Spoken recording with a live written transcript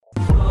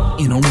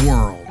In a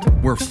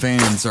world where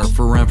fans are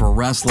forever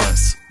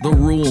restless, the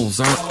rules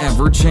are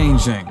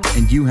ever-changing,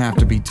 and you have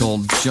to be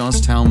told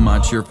just how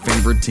much your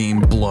favorite team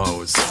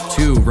blows.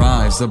 Two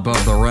rise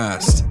above the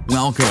rest.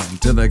 Welcome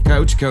to the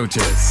Couch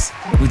Coaches,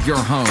 with your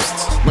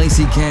hosts,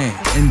 Lacey Kay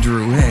and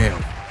Drew Hale.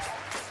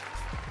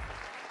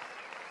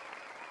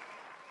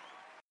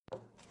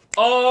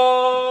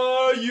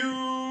 Are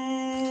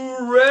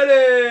you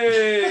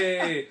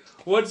ready?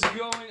 What's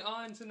going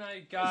on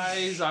tonight,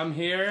 guys? I'm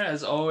here,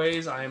 as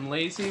always. I'm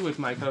Lacey with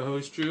my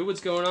co-host, Drew.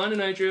 What's going on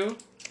tonight, Drew?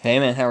 Hey,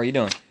 man. How are you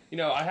doing? You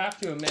know, I have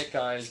to admit,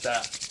 guys,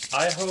 that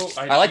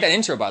I like that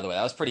intro, by the way.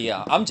 That was pretty...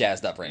 I'm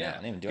jazzed up right now. I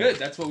didn't even do good. it.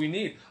 That's what we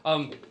need.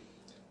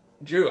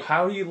 Drew,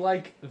 how do you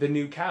like the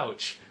new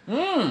couch?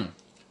 Yeah,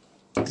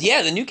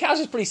 the new couch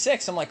is pretty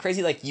sick. Some,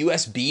 crazy,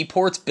 USB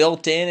ports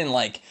built in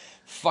and,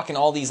 fucking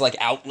all these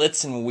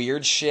outlets and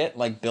weird shit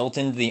built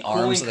into the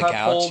arms of the cup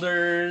couch.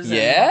 Holders, and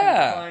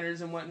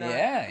recliners and whatnot.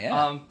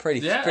 Yeah.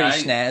 Pretty snazzy.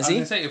 I was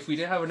gonna say, if we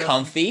didn't have enough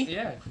comfy.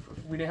 Yeah,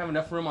 if we didn't have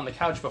enough room on the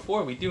couch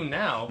before, we do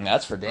now.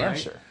 That's for damn right?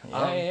 sure.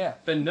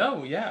 But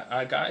no,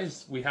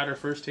 guys, we had our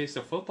first taste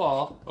of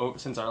football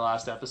since our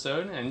last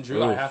episode, and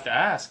Drew, I have to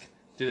ask,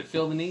 did it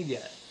feel the need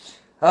yet?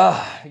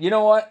 You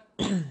know what?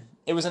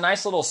 It was a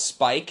nice little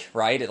spike,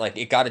 right?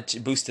 It got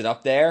it boosted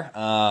up there,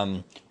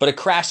 but it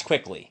crashed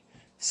quickly.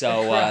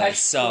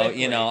 So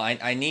you know,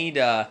 I need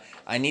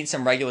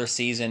some regular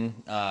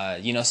season,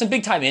 some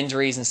big time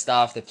injuries and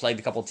stuff that plagued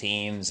a couple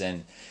teams,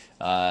 and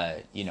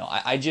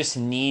I just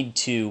need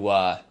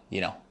to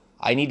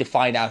I need to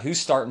find out who's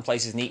starting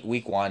places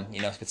week one.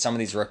 With some of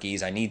these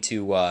rookies, I need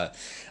to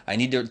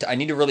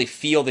really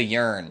feel the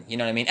yearn. You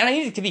know what I mean? And I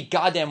need it to be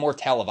goddamn more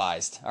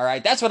televised. All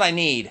right, that's what I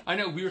need. I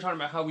know we were talking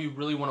about how we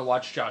really want to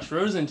watch Josh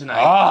Rosen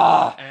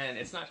tonight, and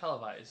it's not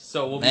televised.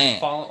 So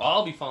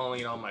I'll be following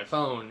it on my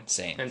phone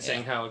and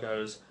seeing how it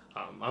goes.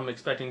 I'm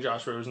expecting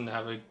Josh Rosen to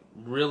have a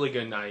really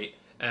good night,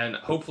 and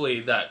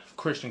hopefully that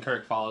Christian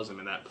Kirk follows him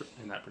in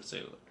that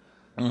pursuit.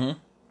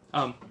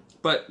 Mm-hmm.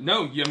 But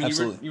no, you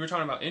were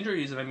talking about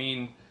injuries, and I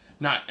mean,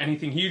 not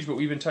anything huge, but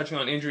we've been touching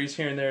on injuries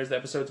here and there as the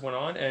episodes went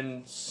on,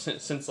 and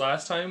since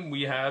last time,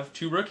 we have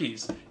two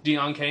rookies.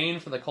 Deon Cain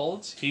for the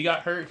Colts, he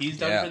got hurt, he's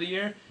done for the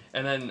year,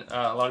 and then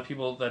a lot of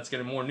people that's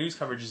getting more news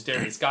coverage is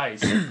Darius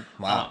Geis.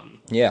 Wow.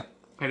 And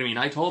I mean,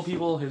 I told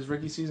people his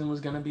rookie season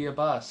was going to be a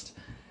bust,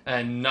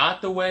 and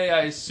not the way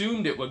I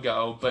assumed it would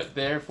go, but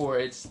therefore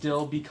it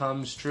still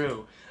becomes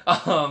true.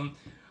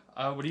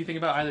 What do you think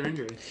about either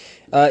injury?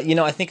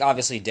 I think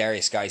obviously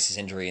Darius Geis'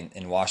 injury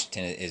in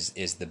Washington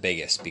is the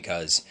biggest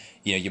because,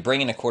 you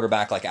bring in a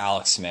quarterback like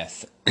Alex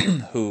Smith,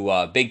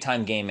 who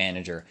big-time game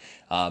manager,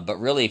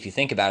 but really if you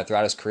think about it,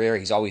 throughout his career,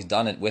 he's always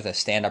done it with a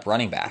stand-up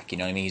running back. You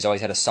know what I mean? He's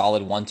always had a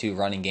solid 1-2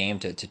 running game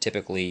to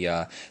typically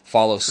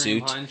follow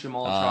suit. Hunt,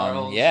 Jamal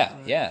Charles.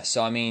 Yeah.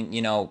 So, I mean,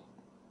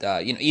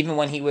 even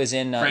when he was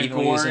in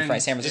San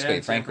Francisco,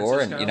 Frank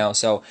Gore, and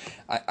so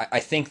I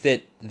think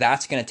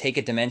that's going to take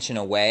a dimension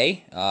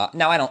away.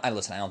 Now I don't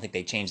think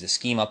they changed the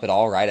scheme up at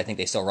all, right? I think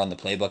they still run the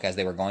playbook as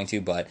they were going to,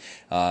 but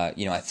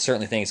I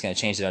certainly think it's going to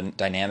change the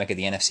dynamic of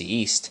the NFC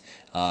East,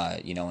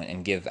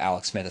 and give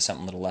Alex Smith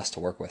something a little less to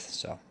work with.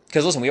 So,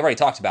 because listen, we've already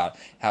talked about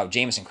how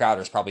Jamison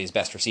Crowder is probably his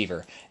best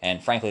receiver,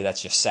 and frankly,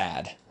 that's just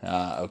sad.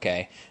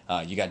 Okay,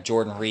 you got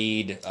Jordan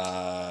Reed.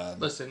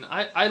 Listen,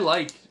 I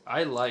like.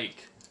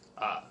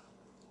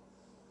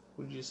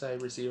 What did you say,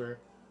 receiver?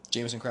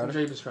 Jamison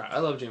Crowder? I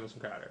love Jamison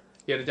Crowder.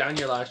 He had a down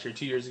year last year.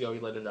 2 years ago, he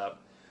lit it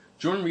up.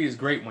 Jordan Reed is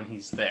great when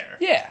he's there.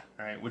 Yeah.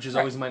 All right, which is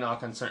always my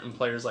knock on certain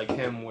players like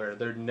him, where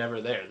they're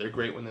never there. They're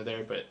great when they're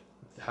there, but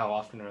how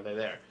often are they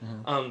there?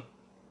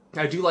 Mm-hmm.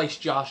 I do like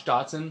Josh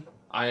Dotson.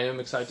 I am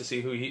excited to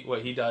see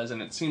what he does,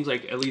 and it seems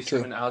like at least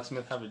him and Alex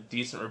Smith have a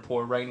decent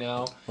rapport right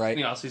now. Right.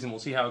 In the offseason, we'll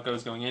see how it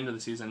goes going into the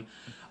season.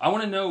 I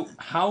want to know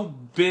how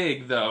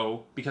big,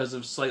 though, because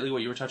of slightly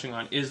what you were touching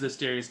on, is this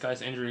Darius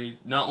Geis injury,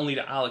 not only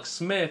to Alex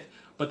Smith,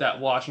 but that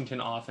Washington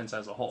offense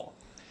as a whole?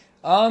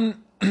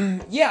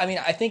 Yeah, I mean,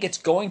 I think it's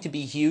going to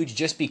be huge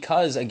just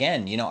because,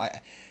 again,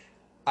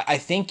 I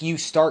think you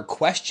start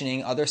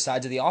questioning other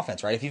sides of the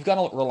offense, right? If you've got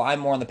to rely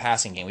more on the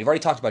passing game, we've already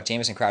talked about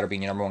Jamison Crowder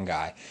being your number one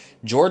guy,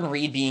 Jordan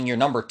Reed being your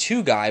number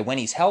two guy when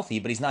he's healthy,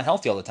 but he's not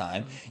healthy all the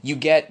time. You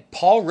get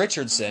Paul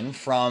Richardson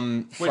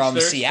from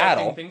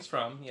Seattle. Things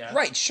from, yeah.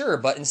 Right, sure,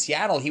 but in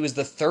Seattle, he was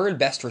the third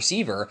best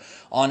receiver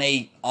on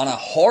a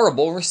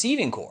horrible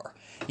receiving core.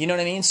 You know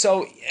what I mean?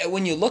 So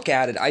when you look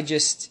at it, I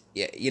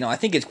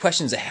think it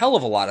questions a hell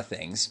of a lot of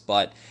things,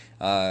 but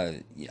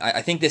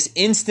I think this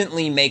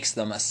instantly makes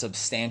them a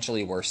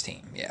substantially worse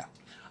team. Yeah.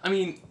 I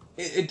mean,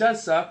 it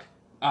does suck.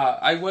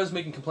 I was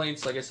making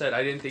complaints. Like I said,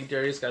 I didn't think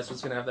Darius Geis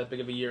was going to have that big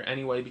of a year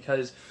anyway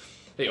because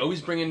they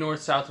always bring in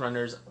north-south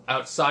runners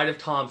outside of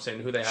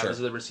Thompson, who they have as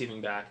the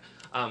receiving back.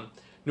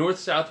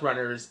 North-south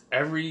runners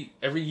every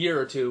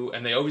year or two,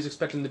 and they always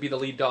expect them to be the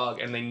lead dog,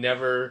 and it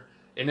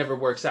never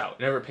works out.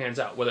 It never pans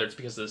out, whether it's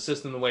because of the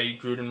system, the way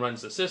Gruden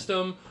runs the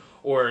system,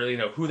 or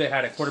who they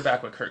had at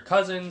quarterback with Kirk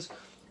Cousins,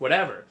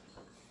 whatever.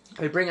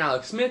 They bring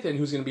Alex Smith in,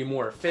 who's going to be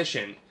more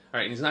efficient, all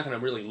right, and he's not going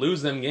to really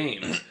lose them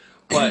games.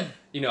 But,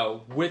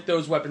 with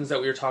those weapons that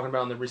we were talking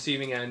about on the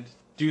receiving end,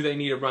 do they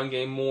need a run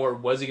game more?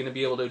 Was he going to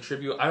be able to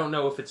attribute? I don't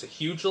know if it's a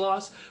huge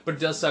loss, but it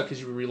does suck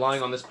because you were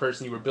relying on this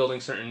person. You were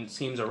building certain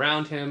schemes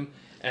around him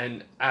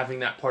and having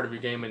that part of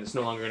your game, and it's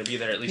no longer going to be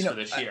there, at least for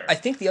this year. I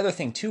think the other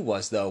thing, too,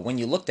 was, though, when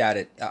you looked at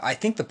it, I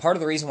think the part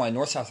of the reason why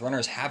North-South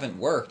runners haven't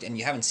worked, and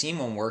you haven't seen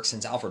one work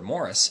since Alfred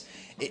Morris,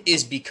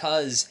 is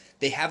because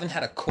they haven't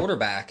had a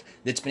quarterback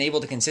that's been able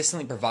to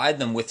consistently provide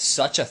them with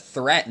such a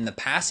threat in the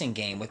passing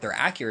game with their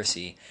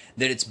accuracy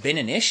that it's been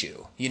an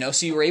issue.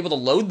 So you were able to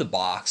load the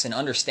box and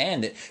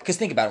understand it. Because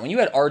think about it, when you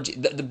had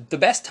RG, the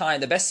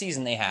best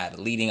season they had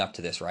leading up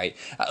to this, right?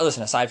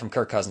 Listen, aside from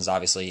Kirk Cousins,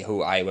 obviously,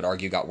 who I would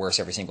argue got worse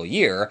every single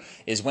year,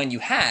 is when you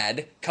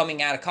had,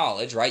 coming out of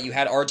college, right, you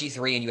had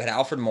RG3 and you had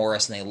Alfred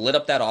Morris, and they lit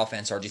up that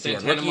offense. RG3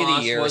 was Rookie of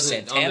the Year,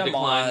 Santana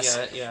Moss.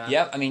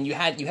 Yep, I mean, you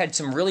had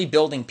some really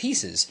building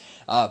pieces.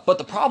 But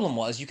the problem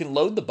was you can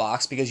load the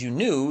box because you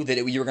knew that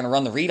you were going to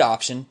run the read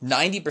option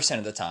 90%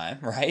 of the time,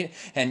 right?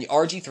 And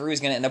RG3 was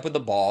going to end up with the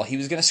ball. He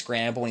was going to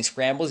scramble. When he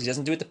scrambles, he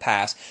doesn't do it to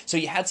pass. So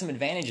you had some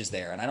advantages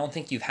there. And I don't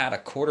think you've had a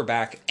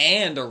quarterback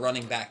and a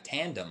running back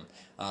tandem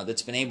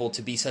that's been able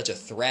to be such a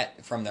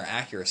threat from their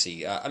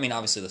accuracy. I mean,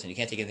 obviously, listen, you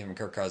can't take anything from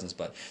Kirk Cousins,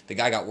 but the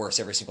guy got worse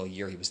every single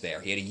year he was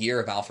there. He had a year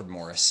of Alfred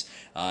Morris,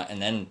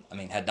 and then,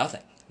 had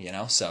nothing,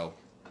 so...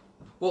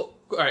 Well,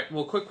 all right.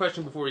 Well, quick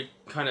question before we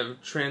kind of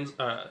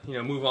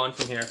move on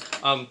from here.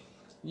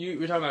 You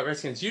were talking about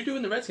Redskins. You're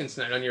doing the Redskins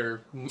tonight on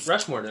your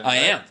Rushmore. I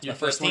am. Your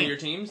first one team. of your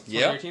teams.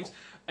 Yeah. One of your teams.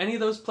 Any of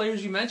those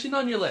players you mentioned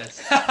on your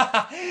list?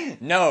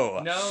 No.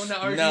 No,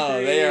 not RG3.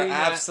 No, they are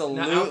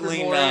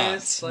absolutely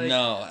not.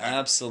 No,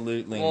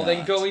 absolutely not. Well,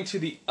 then going to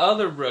the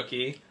other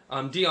rookie,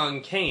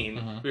 Deion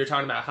Kane. We were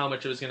talking about how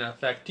much it was going to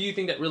affect. Do you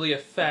think that really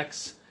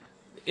affects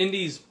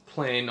Indy's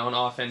plan on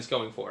offense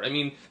going forward? I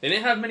mean, they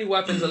didn't have many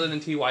weapons other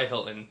than T.Y.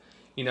 Hilton.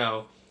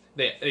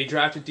 They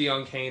drafted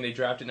Deion Kane, they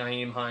drafted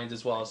Nyheim Hines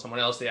as well as someone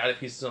else. They added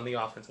pieces on the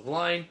offensive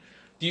line.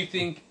 Do you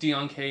think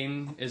Deion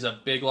Kane is a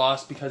big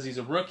loss because he's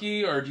a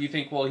rookie, or do you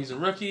think, well, he's a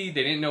rookie,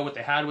 they didn't know what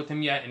they had with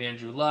him yet, and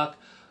Andrew Luck,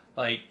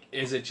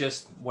 is it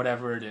just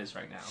whatever it is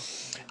right now?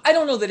 I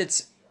don't know that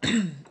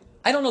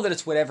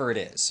it's whatever it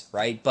is,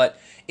 right? But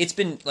it's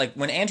been,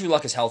 when Andrew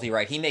Luck is healthy,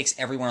 right, he makes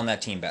everyone on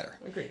that team better.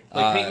 Agreed.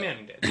 Like Peyton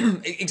Manning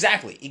did.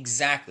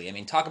 Exactly. I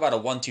mean, talk about a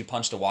 1-2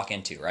 punch to walk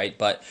into, right?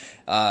 But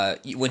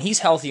when he's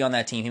healthy on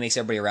that team, he makes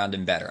everybody around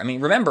him better. I mean,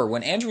 remember,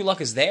 when Andrew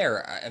Luck is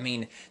there,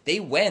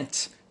 they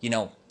went,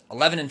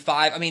 11-5.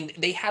 I mean,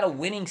 they had a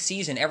winning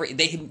season.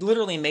 They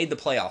literally made the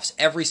playoffs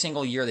every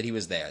single year that he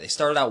was there. They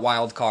started out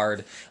wild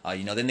card,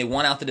 then they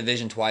won out the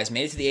division twice,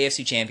 made it to the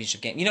AFC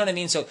Championship game. You know what I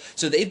mean? So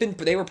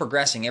they were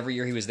progressing every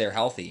year he was there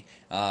healthy,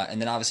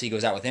 and then obviously he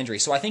goes out with injury.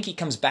 So I think he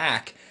comes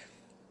back.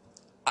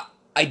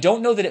 I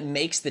don't know that it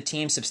makes the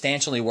team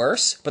substantially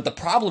worse, but the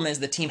problem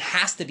is the team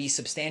has to be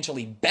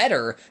substantially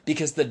better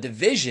because the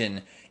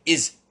division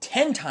is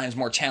 10 times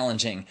more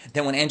challenging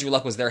than when Andrew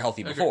Luck was there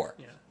healthy before.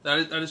 Yeah.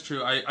 That is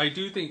true. I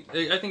think,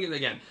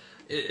 again,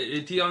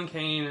 Deion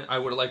Kane, I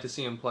would have liked to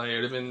see him play. It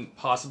would have been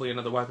possibly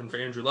another weapon for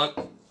Andrew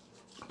Luck.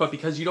 But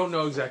because you don't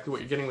know exactly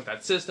what you're getting with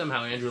that system,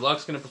 how Andrew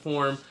Luck's going to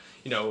perform,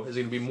 is it going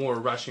to be more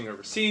rushing or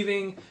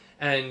receiving,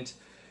 and,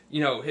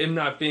 him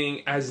not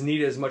being as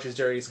needed as much as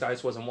Darius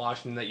Geis was in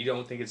Washington, that you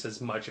don't think it's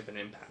as much of an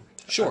impact.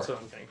 Sure. That's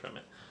what I'm getting from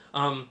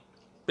it.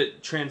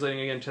 But translating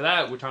again to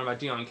that, we're talking about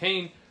Deion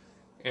Kane.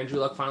 Andrew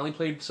Luck finally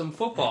played some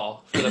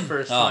football for the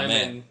first time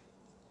in...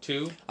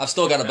 I've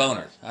still got a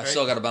boner.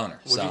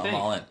 So I'm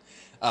all in.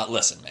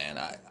 Listen, man,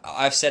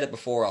 I've said it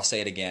before. I'll say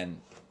it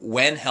again.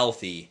 When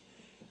healthy,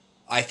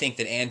 I think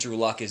that Andrew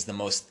Luck is the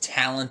most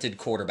talented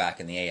quarterback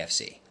in the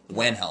AFC.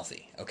 When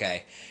healthy,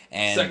 okay?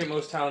 And second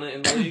most talented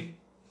in the league?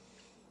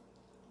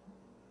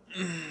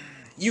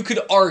 You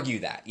could argue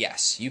that,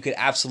 yes. You could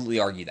absolutely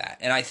argue that.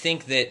 And I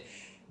think that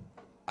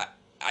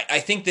I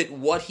think that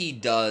what he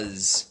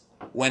does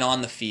when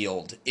on the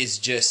field is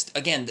just,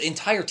 again, the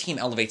entire team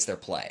elevates their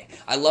play.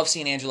 I love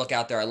seeing Andrew Luck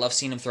out there. I love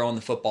seeing him throwing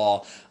the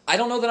football. I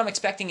don't know that I'm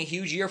expecting a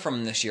huge year from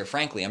him this year,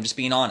 frankly. I'm just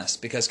being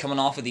honest, because coming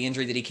off of the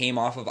injury that he came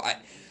off of,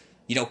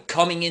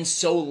 coming in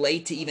so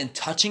late to even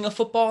touching a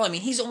football,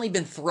 he's only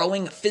been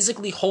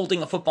physically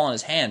holding a football in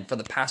his hand for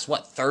the past,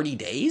 30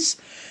 days?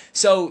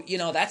 So,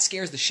 that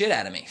scares the shit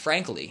out of me,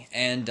 frankly.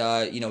 And,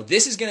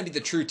 this is going to be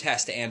the true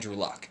test to Andrew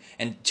Luck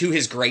and to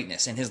his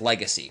greatness and his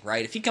legacy,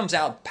 right? If he comes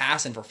out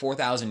passing for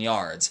 4,000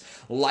 yards,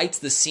 lights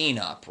the scene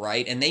up,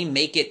 right, and they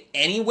make it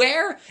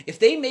anywhere, if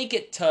they make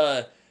it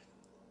to,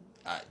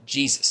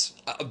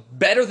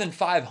 better than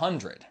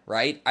 500,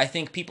 right, I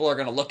think people are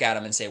going to look at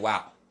him and say,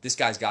 wow, this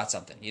guy's got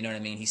something. You know what I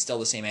mean? He's still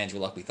the same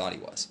Andrew Luck we thought he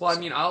was. Well,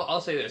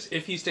 I'll say this.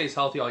 If he stays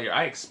healthy all year,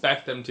 I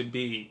expect them to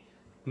be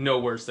no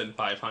worse than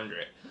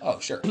 500. Oh,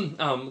 sure.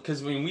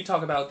 Because when we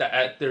talk about that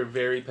at their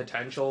very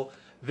potential,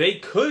 they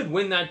could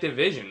win that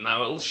division.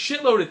 Now, a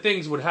shitload of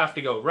things would have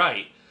to go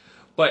right,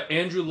 but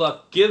Andrew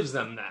Luck gives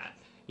them that.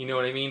 You know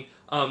what I mean?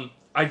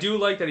 I do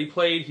like that he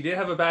played. He did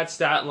have a bad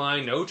stat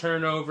line, no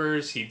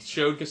turnovers. He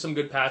showed some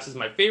good passes.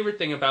 My favorite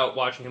thing about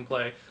watching him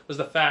play was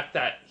the fact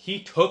that he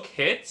took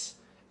hits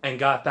and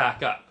got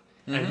back up.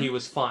 and he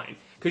was fine.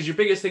 Because your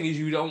biggest thing is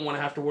you don't want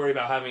to have to worry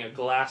about having a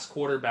glass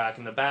quarterback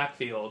in the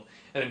backfield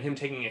and then him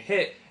taking a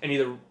hit and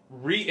either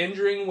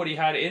re-injuring what he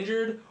had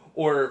injured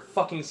or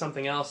fucking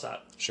something else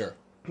up. Sure.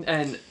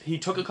 And he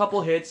took a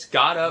couple hits,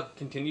 got up,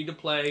 continued to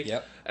play.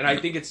 Yep. And I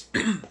think it's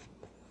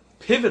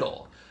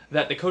pivotal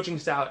that the coaching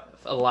staff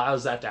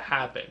allows that to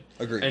happen.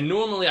 Agreed. And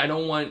normally I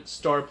don't want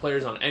star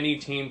players on any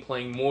team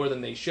playing more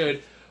than they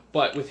should,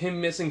 but with him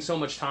missing so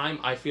much time,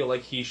 I feel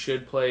like he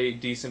should play a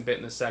decent bit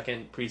in the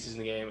second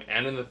preseason game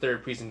and in the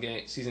third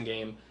preseason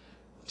game.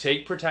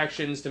 Take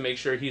protections to make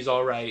sure he's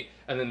all right,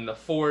 and then the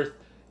fourth,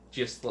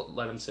 just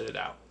let him sit it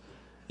out.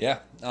 Yeah,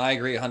 I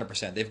agree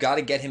 100%. They've got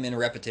to get him in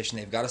repetition.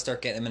 They've got to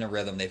start getting him in a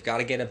rhythm. They've got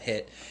to get him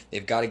hit.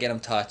 They've got to get him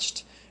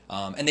touched.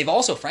 And they've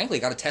also, frankly,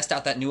 got to test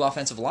out that new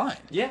offensive line.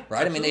 Yeah,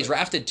 right. Absolutely. I mean, they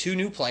drafted 2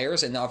 new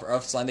players in the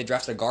offensive line. They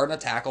drafted a guard and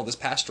a tackle this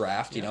past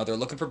draft. You know, they're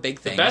looking for big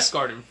things. The best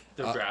guard in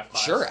the draft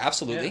class. Sure,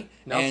 absolutely.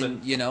 Yeah. Nelson.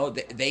 And you know,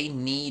 they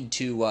need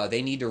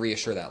to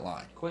reassure that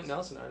line. Quentin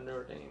Nelson out of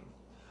Notre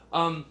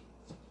Dame.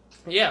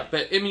 Yeah,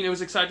 but I mean, it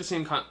was exciting to see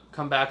him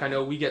come back. I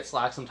know we get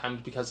slack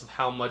sometimes because of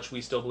how much we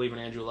still believe in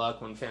Andrew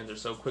Luck when fans are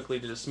so quickly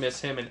to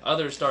dismiss him and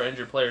other star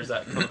injured players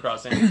that come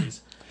across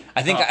injuries.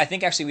 I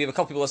think actually we have a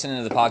couple people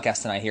listening to the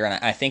podcast tonight here,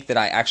 and I think that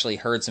I actually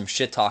heard some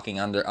shit talking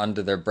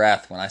under their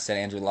breath when I said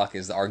Andrew Luck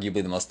is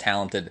arguably the most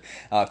talented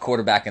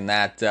quarterback in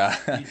that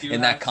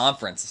that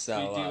conference.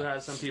 So we do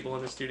have some people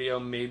in the studio.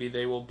 Maybe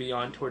they will be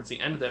on towards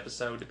the end of the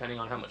episode, depending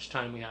on how much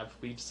time we have.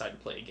 If we decide to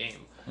play a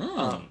game.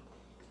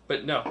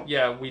 But no,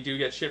 yeah, we do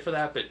get shit for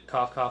that. But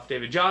cough, cough,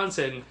 David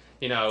Johnson,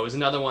 is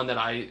another one that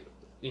I,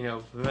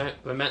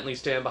 vehemently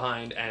stand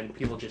behind, and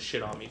people just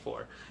shit on me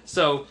for.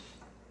 So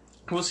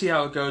we'll see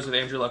how it goes with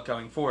Andrew Luck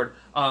going forward.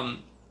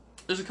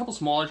 There's a couple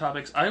smaller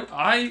topics.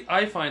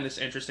 I find this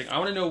interesting. I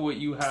want to know what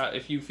you have,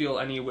 if you feel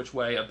any which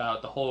way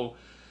about the whole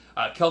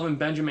Kelvin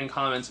Benjamin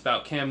comments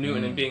about Cam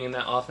Newton and being in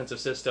that offensive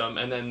system,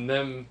 and then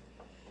them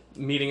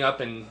meeting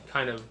up and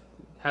kind of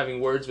having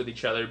words with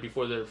each other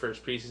before their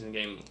first preseason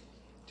game.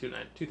 2-3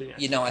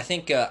 nights.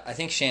 I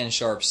think Shannon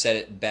Sharp said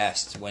it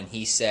best when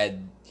he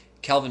said,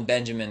 Kelvin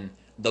Benjamin,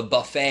 the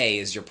buffet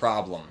is your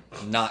problem,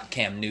 not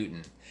Cam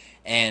Newton.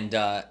 And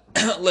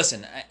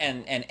listen,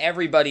 and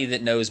everybody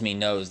that knows me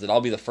knows that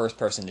I'll be the first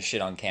person to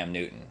shit on Cam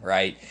Newton,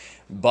 right?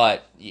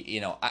 But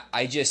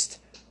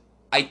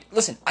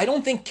I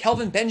don't think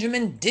Kelvin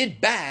Benjamin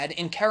did bad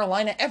in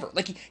Carolina ever.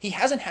 Like, he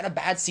hasn't had a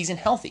bad season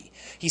healthy.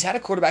 He's had a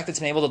quarterback that's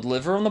been able to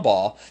deliver him the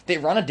ball. They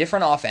run a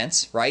different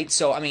offense, right?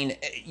 So, I mean,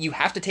 you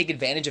have to take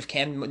advantage of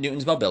Cam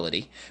Newton's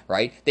mobility,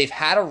 right? They've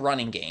had a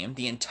running game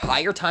the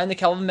entire time that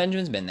Kelvin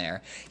Benjamin's been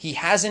there. He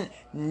hasn't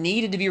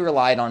needed to be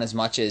relied on as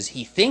much as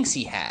he thinks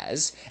he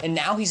has, and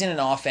now he's in an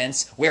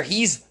offense where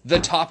he's the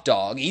top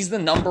dog. He's the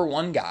number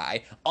one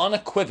guy,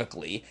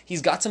 unequivocally.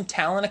 He's got some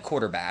talent at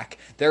quarterback.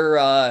 They're,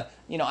 I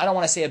don't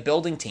want to say a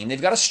building team.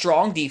 They've got a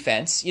strong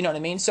defense, you know what I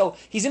mean? So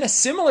he's in a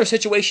similar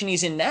situation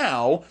he's in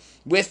now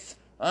with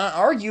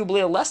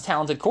arguably a less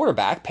talented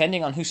quarterback,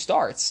 pending on who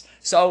starts.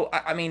 So,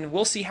 I mean,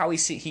 we'll see how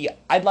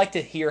I'd like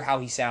to hear how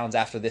he sounds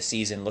after this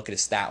season, look at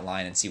his stat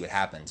line and see what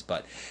happens.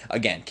 But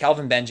again,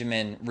 Kelvin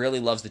Benjamin really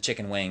loves the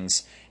chicken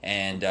wings,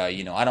 and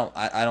I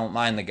don't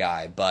mind the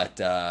guy, but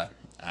I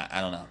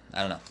don't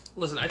know.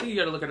 Listen, I think you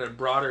got to look at a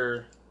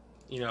broader,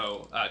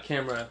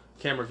 camera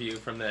view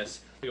from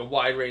this. Like a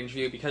wide range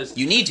view, because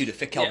you need to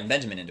fit Kelvin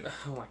Benjamin into it.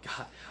 Oh my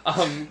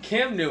god.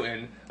 Cam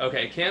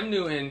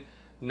Newton,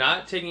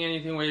 not taking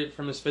anything away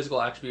from his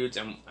physical attributes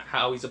and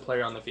how he's a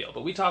player on the field,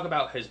 but we talk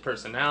about his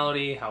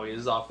personality, how he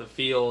is off the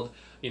field.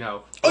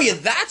 Oh yeah,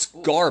 that's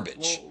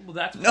garbage. Well,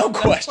 that's question.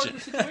 That's part of the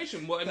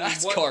situation.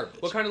 That's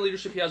garbage. What kind of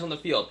leadership he has on the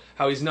field?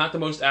 How he's not the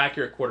most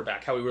accurate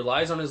quarterback? How he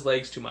relies on his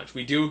legs too much?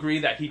 We do agree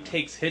that he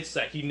takes hits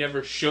that he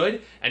never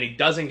should, and he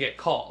doesn't get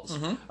calls.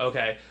 Mm-hmm.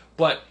 Okay,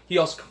 but he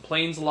also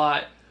complains a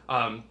lot.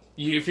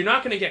 If you're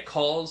not going to get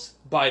calls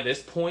by this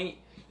point,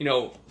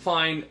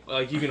 fine,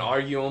 you can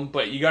argue them,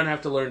 but you're going to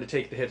have to learn to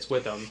take the hits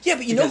with them. Yeah,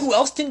 but you know who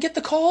else didn't get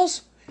the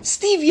calls?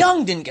 Steve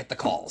Young didn't get the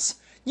calls.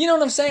 You know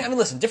what I'm saying? I mean,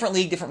 listen, different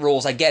league, different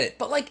rules, I get it,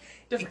 but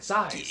different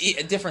size.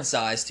 Different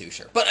size too,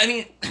 sure. But I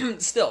mean,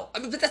 still,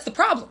 but that's the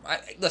problem.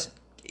 Listen,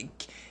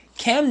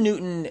 Cam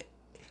Newton.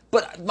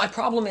 But my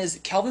problem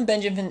is Kelvin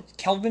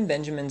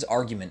Benjamin's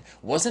argument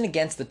wasn't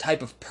against the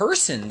type of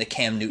person that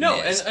Cam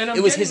Newton is. And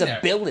it was his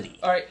ability.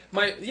 All right,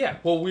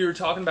 well, we were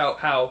talking about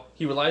how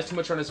he relies too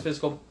much on his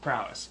physical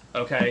prowess.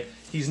 Okay,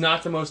 he's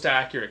not the most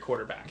accurate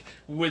quarterback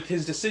with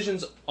his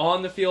decisions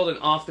on the field and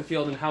off the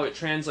field, and how it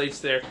translates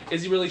there.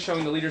 Is he really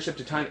showing the leadership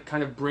to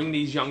kind of bring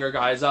these younger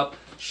guys up,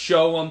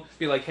 show them,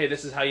 be like, hey,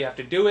 this is how you have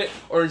to do it,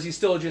 or is he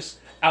still just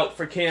out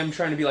for Cam,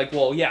 trying to be like,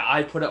 well, yeah,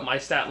 I put up my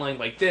stat line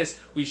like this,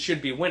 we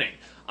should be winning.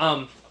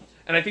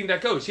 And I think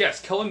that goes, yes,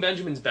 Kelvin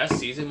Benjamin's best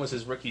season was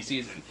his rookie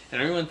season, and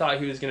everyone thought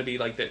he was going to be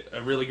like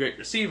a really great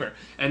receiver,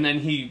 and then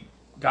he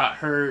got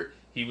hurt,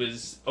 he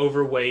was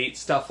overweight,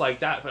 stuff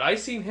like that, but I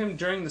seen him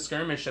during the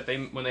skirmish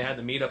when they had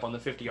the meetup on the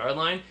 50-yard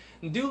line,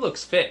 and dude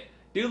looks fit,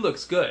 dude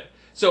looks good.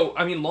 So,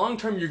 I mean, long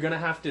term, you're going to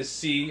have to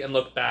see and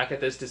look back at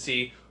this to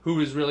see who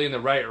was really in the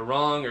right or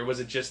wrong, or was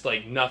it just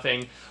like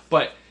nothing?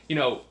 But, you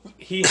know,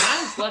 he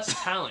has less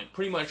talent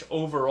pretty much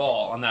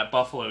overall on that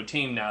Buffalo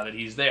team now that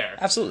he's there.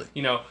 Absolutely.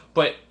 You know,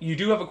 but you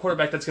do have a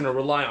quarterback that's going to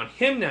rely on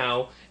him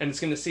now, and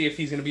it's going to see if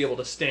he's going to be able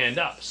to stand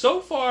up.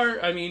 So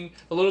far, I mean,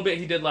 a little bit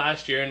he did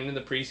last year, and in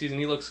the preseason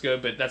he looks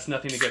good, but that's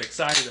nothing to get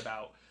excited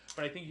about.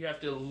 But I think you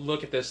have to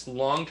look at this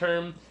long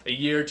term, a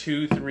year,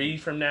 2, 3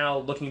 from now,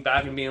 looking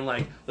back and being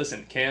like,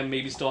 listen, Cam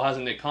maybe still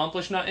hasn't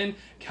accomplished nothing.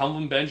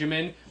 Kelvin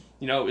Benjamin,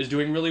 you know, is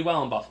doing really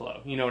well in Buffalo.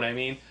 You know what I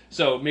mean?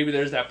 So maybe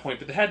there's that point.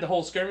 But they had the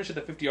whole skirmish at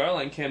the 50-yard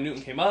line. Cam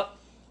Newton came up,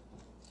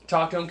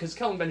 talked to him, because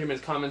Kelvin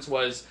Benjamin's comments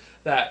was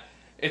that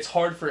it's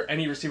hard for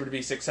any receiver to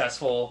be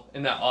successful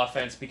in that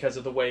offense because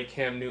of the way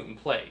Cam Newton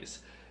plays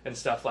and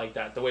stuff like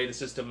that, the way the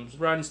system's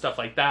run, stuff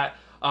like that.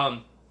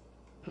 And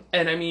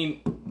I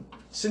mean,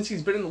 since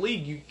he's been in the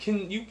league, you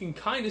can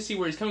kind of see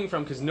where he's coming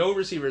from, because no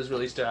receiver has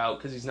really stood out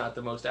because he's not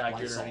the most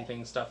accurate or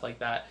anything, stuff like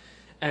that.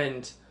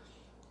 And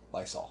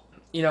Lysol.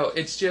 You know,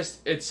 it's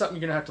something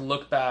you're gonna have to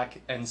look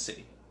back and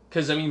see.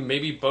 Because I mean,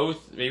 maybe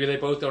they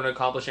both don't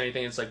accomplish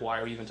anything. It's like, why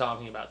are we even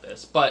talking about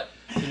this? But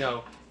you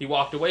know, he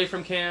walked away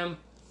from Cam.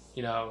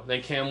 You know,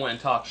 then Cam went and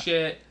talked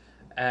shit.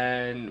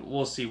 And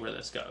we'll see where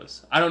this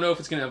goes. I don't know if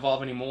it's going to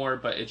evolve anymore,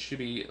 but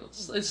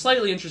it's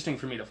slightly interesting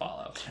for me to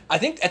follow. I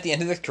think at the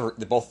end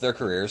of both their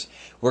careers,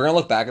 we're going to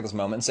look back at this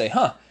moment and say,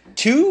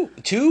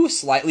 two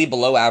slightly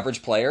below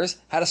average players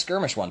had a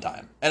skirmish one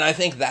time. And I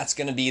think that's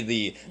going to be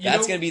the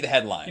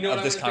headline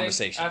of this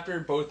conversation. After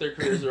both their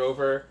careers are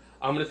over,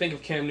 I'm going to think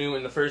of Cam Newton,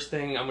 and the first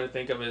thing I'm going to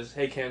think of is,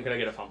 hey, Cam, can I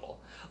get a fumble?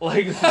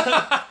 Like,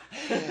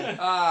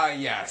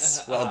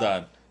 yes. Well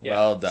done. Yeah.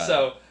 Well done.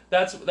 So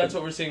that's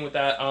what we're seeing with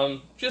that.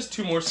 Just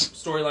 2 more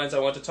storylines I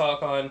want to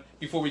talk on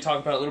before we talk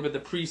about a little bit the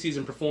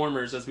preseason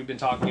performers, as we've been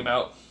talking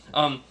about.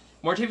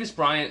 Martavis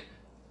Bryant,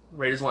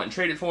 Raiders went and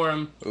traded for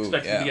him.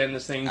 Expected to get in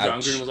this thing. John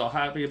Gruden was all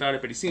happy about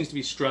it, but he seems to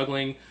be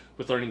struggling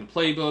with learning the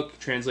playbook,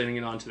 translating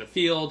it onto the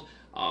field.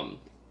 Do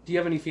you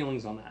have any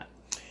feelings on that?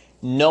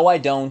 No, I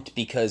don't,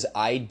 because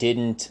I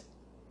didn't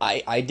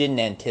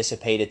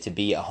anticipate it to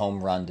be a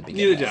home run to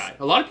begin with. Neither did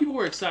I. A lot of people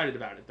were excited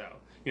about it, though.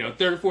 You know,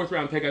 3rd or 4th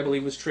round pick, I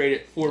believe, was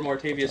traded for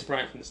Martavis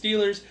Bryant from the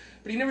Steelers,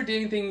 but he never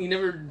did anything. He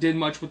never did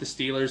much with the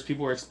Steelers.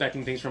 People were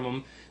expecting things from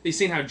him. They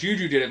seen how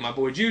Juju did it, my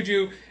boy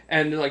Juju,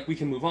 and they're like, we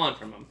can move on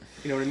from him.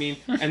 You know what I mean?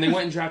 And they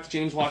went and drafted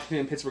James Washington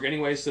in Pittsburgh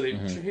anyway, so they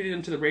traded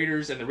him to the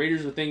Raiders, and the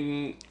Raiders were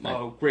thinking,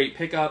 oh, great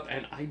pickup,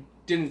 and I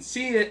didn't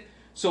see it.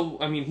 So,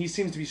 I mean, he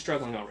seems to be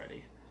struggling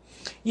already.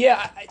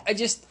 Yeah, I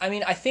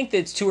think that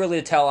it's too early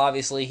to tell.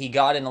 Obviously, he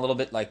got in a little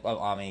bit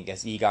I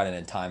guess he got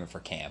in time for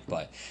camp,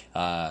 but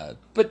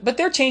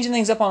they're changing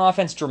things up on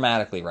offense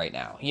dramatically right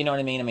now. You know what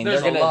I mean?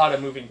 There's a lot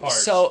of moving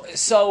parts.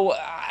 So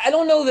I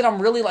don't know that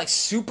I'm really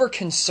super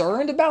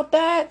concerned about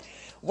that.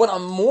 What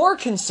I'm more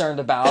concerned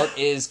about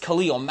is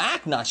Khalil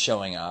Mack not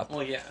showing up.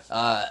 Well, yeah.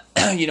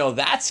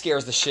 That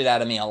scares the shit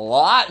out of me a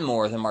lot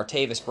more than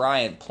Martavis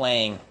Bryant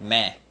playing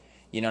meh.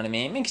 You know what I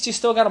mean? Because you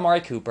still got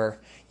Amari Cooper.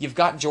 You've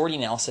got Jordy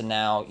Nelson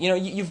now. You know,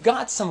 you've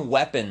got some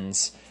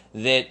weapons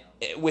that,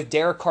 with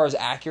Derek Carr's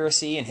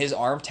accuracy and his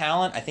arm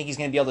talent, I think he's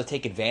going to be able to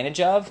take advantage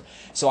of.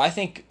 So I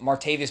think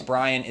Martavis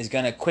Bryant is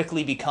going to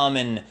quickly become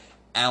an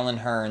Allen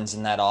Hurns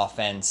in that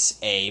offense,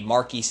 a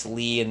Marquise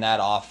Lee in that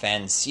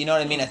offense. You know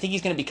what I mean? I think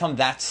he's going to become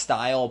that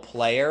style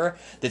player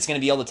that's going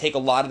to be able to take a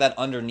lot of that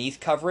underneath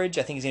coverage.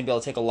 I think he's going to be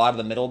able to take a lot of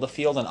the middle of the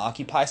field and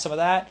occupy some of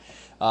that.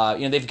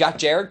 They've got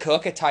Jared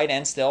Cook at tight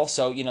end still,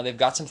 so, they've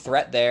got some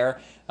threat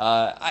there.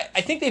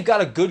 I think they've got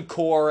a good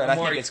core, and I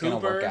think it's going to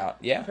work out.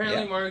 Yeah,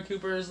 apparently Amari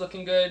Cooper is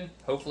looking good.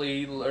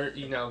 Hopefully,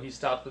 he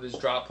stopped with his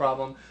drop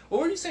problem.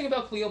 What were you saying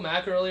about Khalil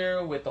Mack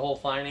earlier with the whole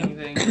fining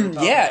thing?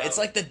 It's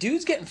like the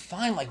dude's getting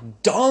fined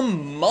like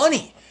dumb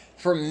money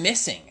for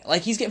missing.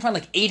 Like, he's getting fined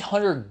like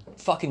 800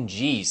 fucking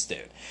G's,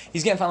 dude.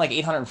 He's getting fined like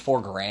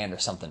 804 grand or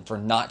something for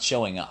not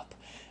showing up.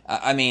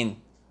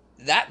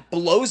 That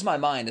blows my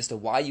mind as to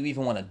why you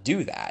even want to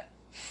do that,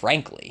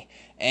 frankly.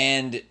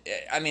 And,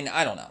 I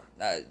don't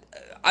know.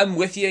 I'm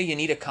with you. You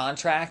need a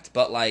contract,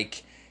 but,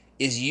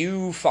 is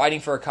you fighting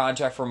for a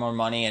contract for more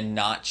money and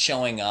not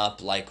showing up,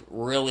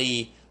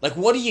 really...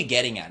 what are you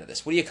getting out of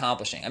this? What are you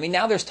accomplishing?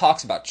 Now there's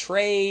talks about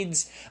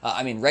trades.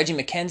 Reggie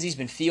McKenzie's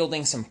been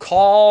fielding some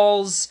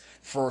calls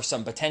for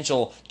some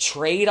potential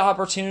trade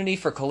opportunity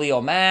for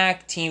Khalil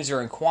Mack. Teams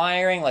are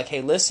inquiring,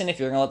 hey, listen, if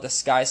you're going to let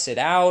this guy sit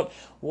out,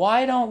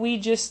 why don't we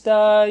just,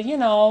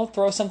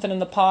 throw something in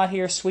the pot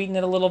here, sweeten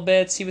it a little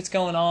bit, see what's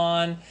going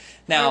on.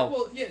 Now,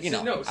 I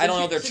don't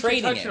know they're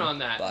trading him. On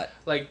that,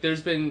 but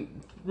there's been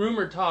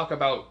rumored talk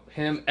about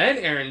him and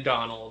Aaron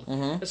Donald.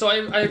 Mm-hmm. So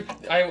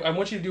I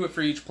want you to do it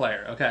for each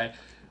player, okay?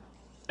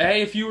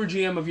 If you were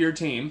GM of your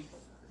team,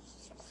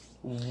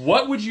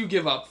 what would you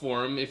give up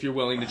for him if you're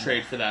willing to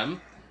trade for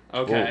them?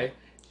 Okay.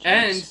 Whoa.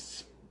 And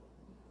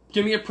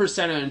give me a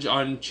percentage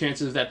on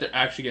chances that they're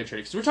actually going to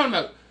trade. Because we're talking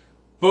about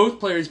both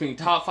players being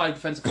top 5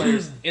 defensive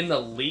players in the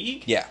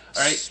league. Yeah.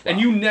 All right. Wow. And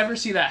you never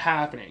see that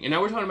happening. And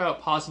now we're talking about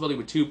possibility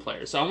with 2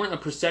 players. So I want a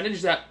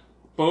percentage that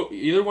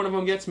either one of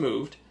them gets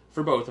moved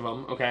for both of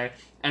them, okay?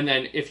 And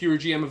then if you were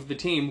GM of the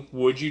team,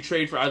 would you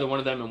trade for either one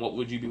of them, and what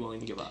would you be willing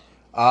to give up?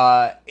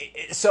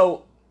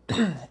 So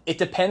it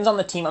depends on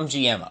the team I'm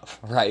GM of,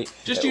 right?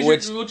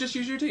 We'll just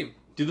use your team.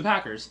 Do the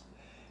Packers.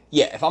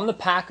 Yeah, if I'm the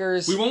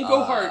Packers... We won't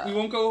go hard. We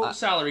won't go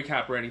salary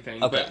cap or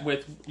anything, okay. But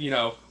with,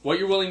 what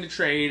you're willing to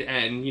trade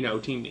and,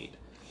 team need.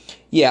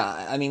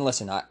 Yeah, I mean,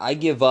 listen, I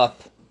give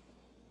up...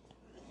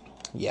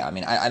 Yeah, I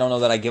mean, I don't know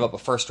that I give up a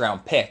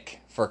first-round pick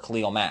for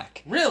Khalil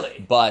Mack.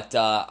 Really? But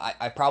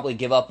I probably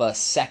give up a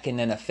second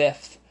and a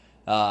fifth,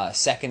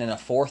 second and a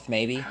fourth,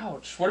 maybe.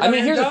 Ouch. What about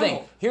here's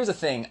the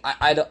thing.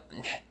 I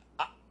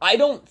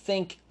don't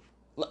think...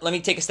 Let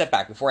me take a step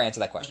back before I answer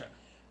that question. Okay.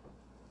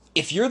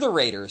 If you're the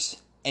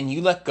Raiders and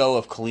you let go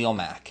of Khalil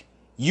Mack,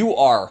 you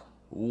are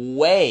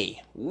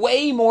way,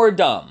 way more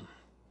dumb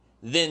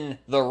than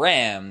the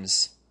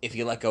Rams if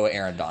you let go of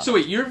Aaron Donald. So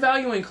wait, you're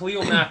valuing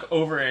Khalil Mack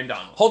over Aaron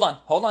Donald? Hold on.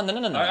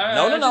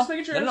 No. Just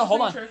making sure. No, hold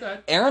on.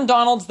 Aaron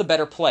Donald's the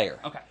better player.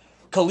 Okay.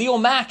 Khalil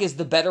Mack is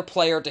the better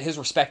player to his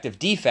respective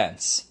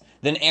defense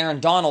than Aaron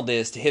Donald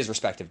is to his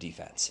respective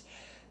defense.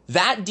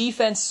 That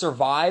defense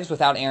survives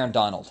without Aaron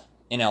Donald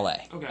in LA.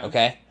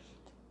 Okay?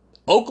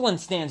 Oakland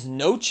stands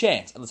no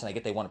chance. Listen, I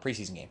get they won a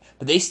preseason game,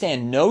 but they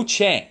stand no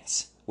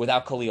chance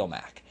without Khalil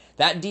Mack.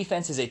 That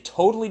defense is a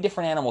totally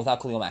different animal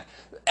without Khalil Mack.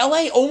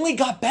 LA only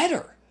got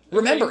better.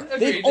 Remember,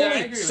 they've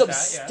only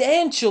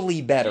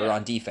substantially better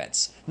on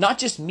defense. Not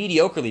just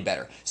mediocrely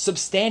better,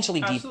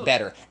 substantially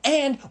better.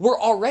 And we're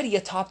already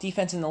a top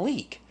defense in the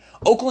league.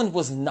 Oakland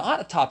was not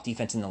a top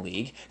defense in the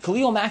league.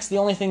 Khalil Mack's the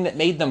only thing that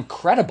made them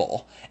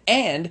credible.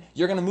 And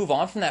you're going to move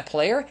on from that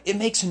player? It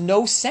makes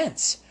no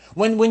sense.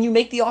 When you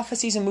make the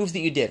off-season moves that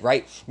you did,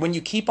 right? When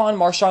you keep on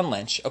Marshawn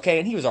Lynch, okay,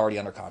 and he was already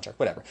under contract,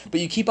 whatever. But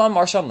you keep on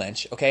Marshawn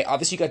Lynch, okay?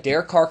 Obviously, you got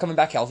Derek Carr coming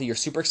back healthy. You're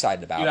super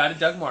excited about. You added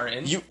Doug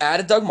Martin. You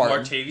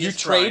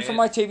trade for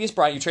Martavius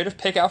Bryant. You trade a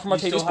pick out for Martavius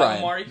Bryant. You still have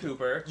Amari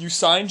Cooper. You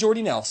sign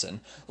Jordy Nelson.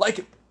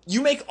 Like,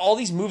 you make all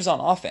these moves on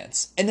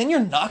offense, and then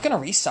you're not going to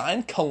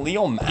re-sign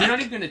Khalil Mack? You're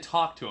not even going to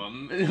talk to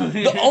him.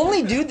 The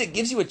only dude that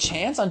gives you a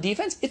chance on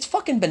defense, it's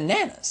fucking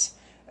bananas.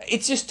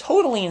 It's just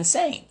totally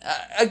insane.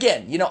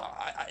 Again,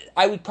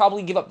 I would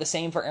probably give up the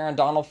same for Aaron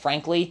Donald,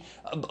 frankly.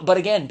 But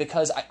again,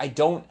 because I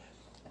don't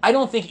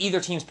think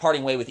either team's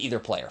parting way with either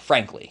player,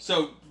 frankly.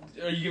 So,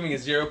 are you giving a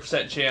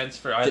 0% chance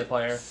for either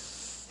player?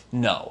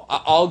 No.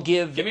 I'll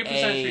give me a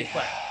percentage for each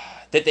player.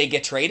 That they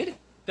get traded?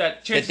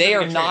 That they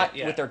are not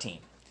with their team.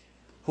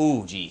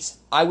 Ooh, geez.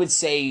 I would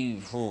say,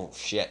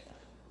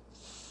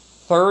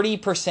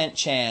 30%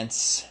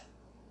 chance...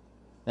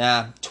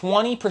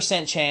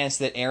 20% chance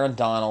that Aaron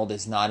Donald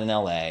is not in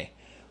LA.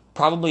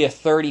 Probably a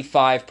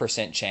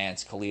 35%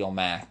 chance Khalil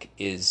Mack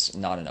is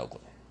not in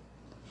Oakland.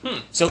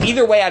 So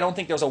either way, I don't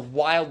think there's a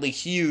wildly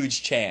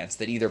huge chance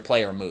that either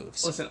player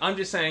moves. Listen, I'm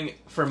just saying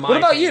for my What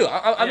about team, you?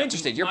 I'm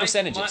interested. Your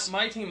percentages.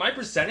 My team, my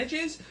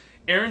percentages,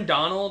 Aaron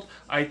Donald,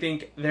 I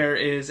think there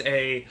is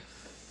a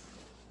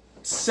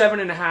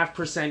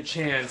 7.5%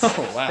 chance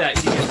that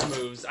he gets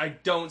moves. I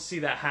don't see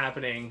that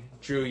happening.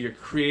 Drew, you're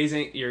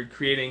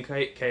creating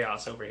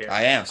chaos over here.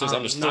 I am. So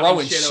I'm just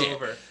throwing shit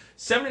over.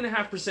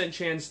 7.5%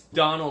 chance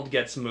Donald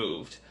gets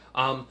moved.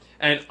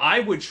 And I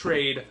would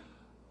trade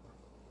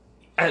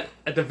at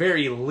the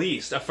very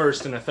least a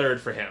first and a third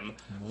for him.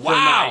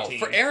 Wow. For my team.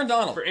 For Aaron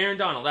Donald. For Aaron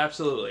Donald,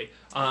 absolutely.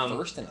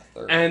 First and a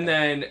third. And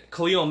then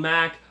Khalil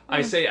Mack,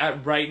 I say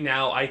right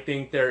now, I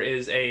think there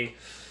is a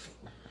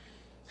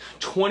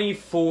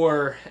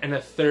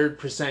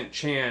 24.33%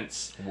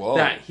 chance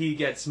that he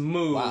gets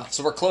moved. Wow,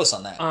 so we're close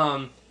on that.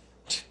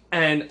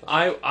 And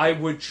I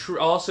would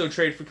also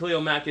trade for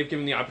Khalil Mack if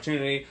given the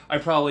opportunity.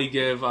 I'd probably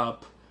give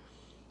up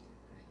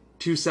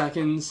 2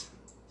 seconds,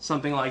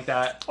 something like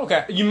that.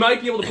 Okay. You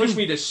might be able to push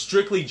me to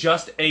strictly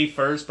just a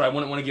first, but I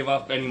wouldn't want to give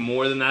up any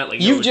more than that.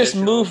 Like You've just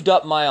moved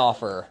up my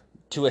offer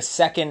to a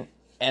second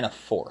and a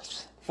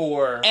fourth.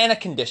 And a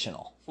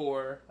conditional.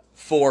 For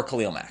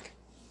Khalil Mack.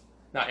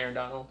 Not Aaron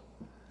Donald?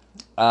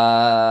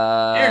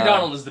 Aaron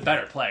Donald is the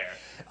better player.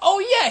 Oh,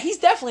 yeah, he's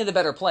definitely the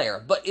better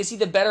player. But is he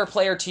the better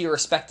player to your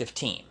respective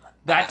team?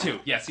 That too.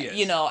 Yes, he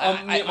is.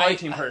 My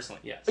team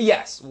personally, yes.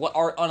 Yes,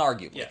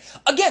 unarguably. Yes.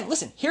 Again,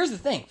 listen, here's the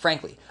thing,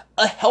 frankly.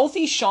 A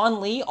healthy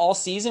Sean Lee all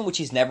season, which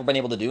he's never been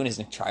able to do in his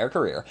entire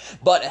career,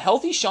 but a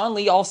healthy Sean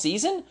Lee all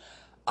season,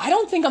 I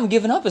don't think I'm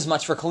giving up as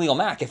much for Khalil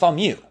Mack if I'm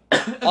you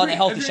on a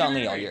healthy Sean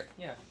Lee all year.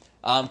 Yeah.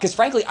 Because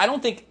frankly, I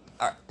don't think...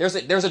 there's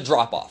a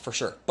drop-off, for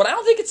sure. But I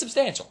don't think it's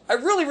substantial. I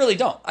really, really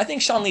don't. I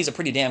think Sean Lee's a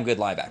pretty damn good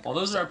linebacker. Well,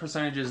 those are our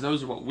percentages.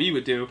 Those are what we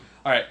would do.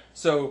 All right,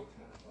 so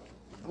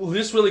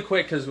just really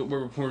quick, because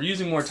we're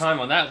using more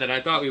time on that than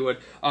I thought we would.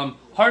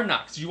 Hard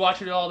Knocks. Did you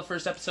watch it at all, the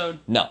first episode?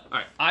 No. All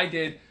right, I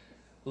did.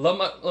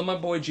 Love my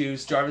boy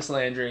Juice, Jarvis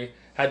Landry.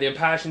 Had the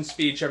impassioned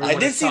speech everyone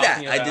was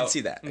talking about. I did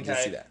see that. And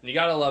you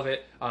gotta love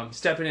it.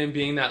 Stepping in,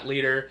 being that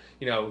leader,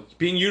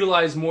 being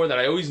utilized more that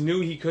I always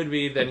knew he could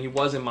be than he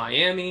was in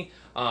Miami.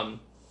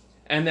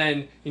 And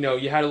then,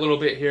 you had a little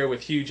bit here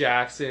with Hugh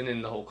Jackson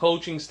and the whole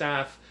coaching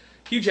staff.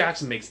 Hugh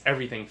Jackson makes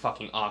everything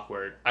fucking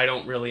awkward. I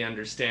don't really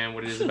understand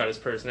what it is about his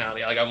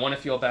personality. Like, I want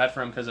to feel bad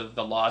for him because of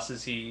the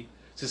losses he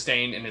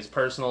sustained in his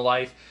personal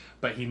life,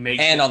 but he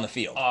makes and it on the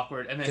field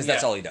awkward. And then because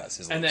that's all he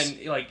does. And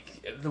then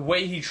like the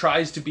way he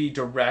tries to be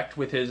direct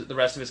with the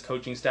rest of his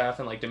coaching staff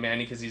and like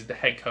demanding because he's the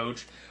head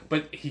coach,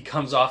 but he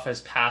comes off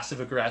as passive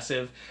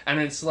aggressive, and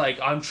it's like,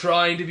 I'm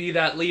trying to be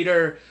that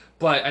leader,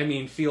 but I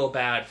mean, feel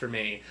bad for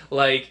me.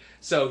 Like,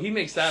 so he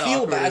makes that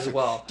awkward as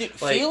well.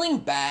 Dude, like, feeling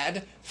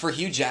bad for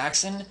Hugh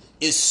Jackson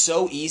is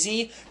so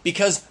easy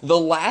because the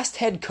last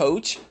head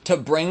coach to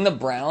bring the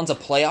Browns a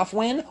playoff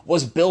win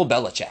was Bill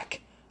Belichick.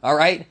 All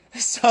right?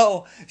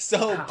 So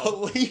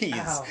please,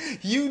 Ow.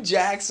 Hugh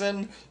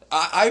Jackson,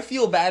 I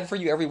feel bad for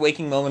you every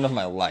waking moment of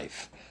my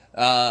life.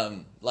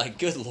 Like,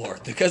 good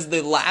Lord, because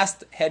the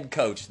last head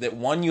coach that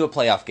won you a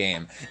playoff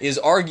game is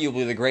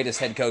arguably the greatest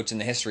head coach in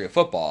the history of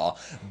football,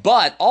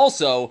 but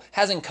also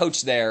hasn't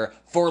coached there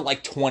for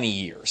like 20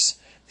 years.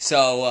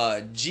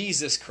 So,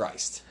 Jesus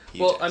Christ.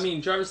 Well, I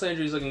mean, Jarvis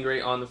Landry's looking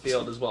great on the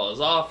field as well as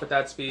off with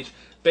that speech.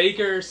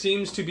 Baker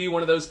seems to be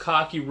one of those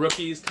cocky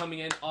rookies coming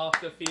in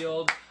off the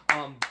field,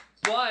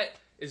 but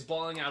is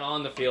balling out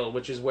on the field,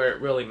 which is where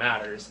it really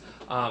matters.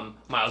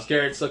 Myles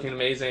Garrett's looking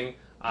amazing.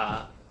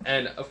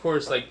 And, of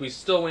course, like, we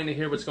still waiting to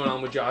hear what's going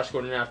on with Josh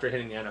Gordon after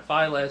hitting the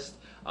NFI list.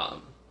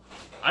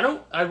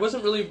 I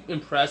wasn't really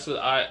impressed with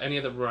any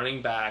of the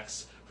running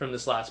backs from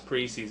this last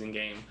preseason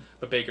game,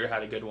 but Baker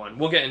had a good one.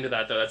 We'll get into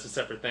that, though. That's a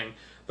separate thing.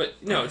 But,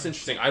 no, it's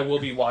interesting. I will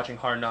be watching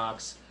Hard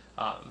Knocks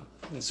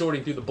and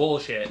sorting through the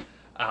bullshit,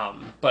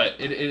 but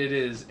it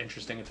is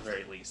interesting at the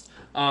very least.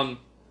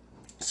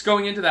 Just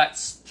going into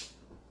that,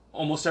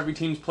 almost every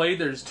team's played.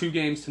 There's 2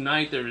 games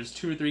tonight. There was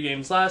 2 or 3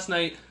 games last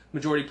night.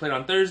 Majority played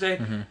on Thursday.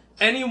 Mm-hmm.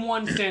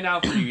 Anyone stand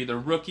out for you, either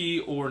rookie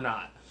or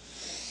not?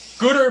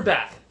 Good or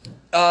bad?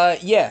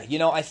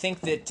 Yeah, I think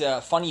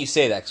that, funny you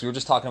say that, because we were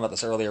just talking about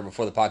this earlier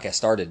before the podcast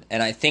started,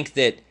 and I think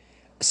that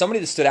somebody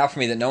that stood out for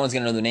me that no one's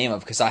going to know the name of,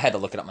 because I had to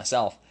look it up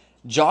myself,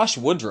 Josh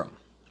Woodrum.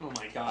 Oh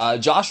my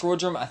God. Josh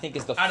Woodrum, I think,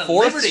 is the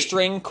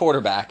 4th-string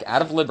quarterback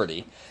out of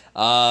Liberty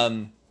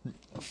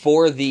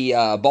for the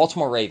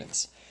Baltimore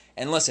Ravens.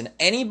 And listen,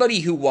 anybody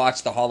who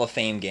watched the Hall of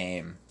Fame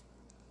game,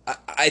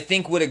 I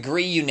think would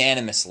agree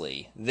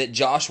unanimously that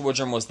Josh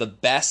Woodrum was the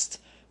best,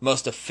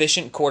 most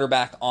efficient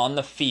quarterback on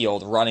the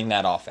field running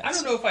that offense. I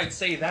don't know if I'd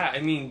say that.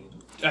 I mean,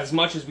 as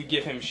much as we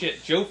give him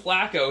shit, Joe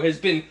Flacco has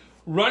been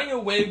running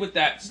away with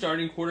that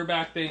starting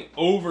quarterback thing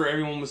over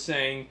everyone was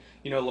saying,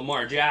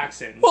 Lamar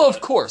Jackson. Well,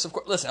 of course.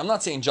 Listen, I'm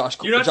not saying Josh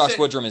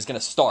Woodrum is going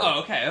to start. Oh,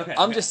 okay.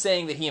 I'm just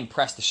saying that he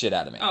impressed the shit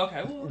out of me. Oh,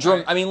 okay. Well,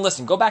 right. I mean,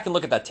 listen, go back and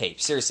look at that tape.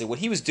 Seriously, what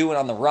he was doing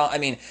on the run, I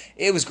mean,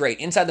 it was great.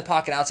 Inside the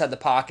pocket, outside the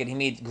pocket, he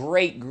made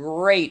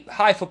great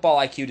high football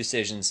IQ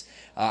decisions.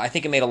 I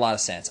think it made a lot of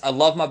sense. I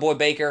love my boy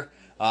Baker.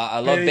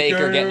 I love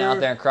Baker getting out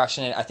there and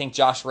crushing it. I think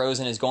Josh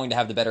Rosen is going to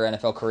have the better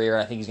NFL career,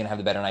 and I think he's going to have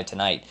the better night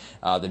tonight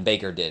than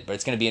Baker did. But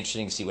it's going to be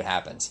interesting to see what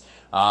happens.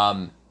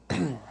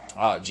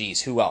 Oh,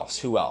 geez, who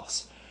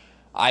else?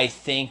 I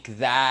think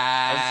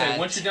that... I would say,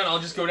 once you're done, I'll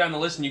just go down the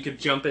list, and you could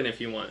jump in if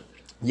you want.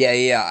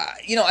 Yeah.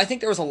 I think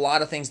there was a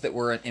lot of things that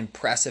were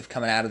impressive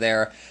coming out of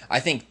there.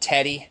 I think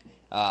Teddy,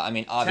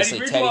 obviously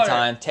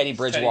Teddy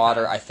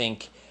Bridgewater, I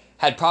think,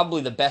 had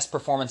probably the best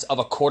performance of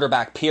a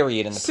quarterback,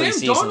 period, in the preseason that I've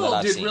seen. Sam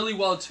Darnold did really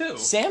well, too.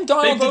 Sam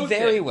Darnold did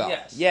very well.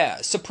 Yes. Yeah,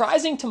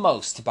 surprising to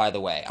most, by the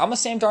way. I'm a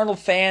Sam Darnold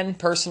fan,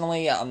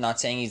 personally. I'm not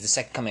saying he's the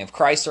second coming of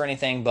Christ or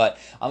anything, but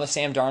I'm a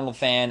Sam Darnold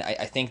fan.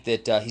 I think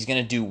that he's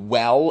going to do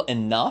well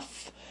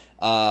enough.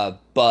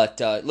 But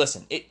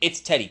listen,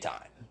 it's Teddy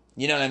time.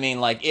 You know what I mean?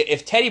 Like,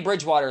 if Teddy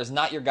Bridgewater is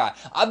not your guy,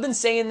 I've been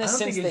saying this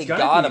since they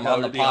got him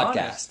on the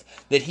podcast,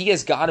 that he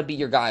has got to be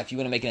your guy if you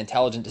want to make an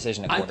intelligent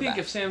decision at quarterback. I think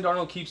if Sam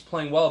Darnold keeps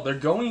playing well, they're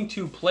going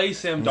to play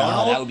Sam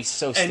Darnold. That would be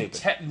so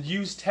stupid. And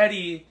use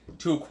Teddy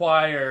to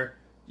acquire,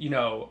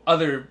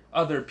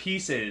 other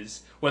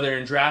pieces, whether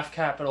in draft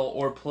capital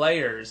or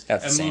players,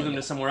 and move them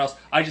to somewhere else.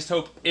 I just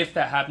hope if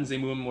that happens, they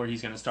move him where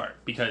he's going to start.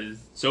 Because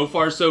so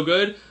far, so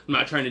good. I'm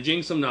not trying to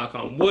jinx him, knock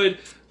on wood,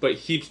 but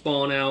he keeps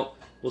balling out.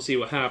 We'll see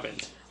what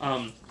happens.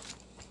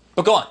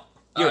 But go on.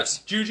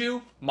 Yours.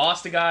 Juju,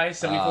 Moss the guy,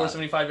 74,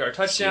 75-yard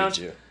touchdown.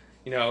 Juju.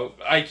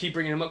 I keep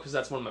bringing him up because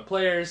that's one of my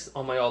players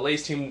on my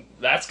All-Ace team.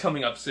 That's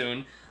coming up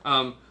soon.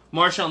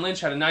 Marshawn Lynch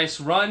had a nice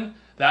run.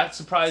 That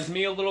surprised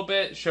me a little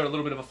bit. Showed a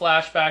little bit of a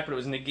flashback, but it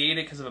was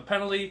negated because of a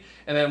penalty.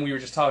 And then we were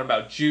just talking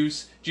about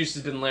Juice. Juice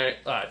has been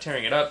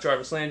tearing it up.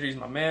 Jarvis Landry's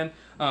my man.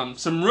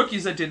 Some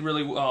rookies that did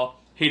really well.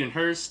 Hayden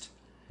Hurst.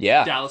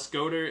 Yeah. Dallas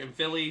Goedert in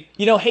Philly.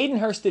 Hayden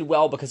Hurst did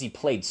well because he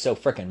played so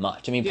freaking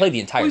much. I mean, he played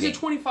the entire game. He's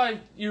a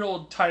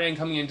 25-year-old tight end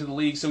coming into the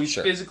league, so he's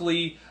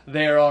physically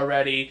there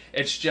already.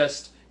 It's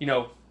just,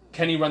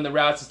 can he run the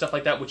routes and stuff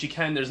like that, which he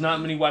can. There's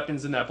not many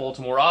weapons in that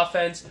Baltimore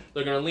offense.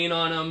 They're going to lean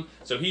on him.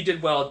 So he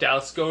did well.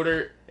 Dallas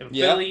Goedert in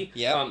Philly.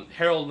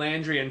 Harold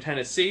Landry in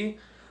Tennessee.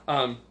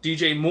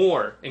 DJ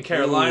Moore in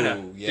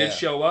Carolina did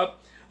show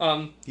up.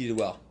 He did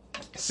well.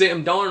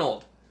 Sam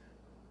Darnold.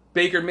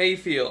 Baker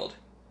Mayfield.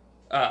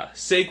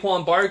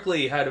 Saquon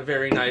Barkley had a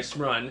very nice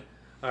run.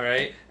 All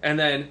right, and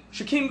then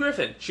Shaquem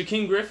Griffin.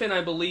 Shaquem Griffin,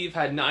 I believe,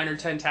 had 9 or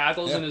 10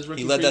 tackles in his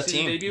rookie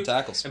preseason debut. In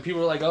tackles. And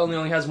people were like, "Oh, he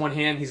only has one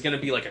hand. He's going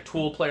to be like a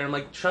tool player." I'm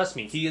like, "Trust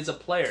me, he is a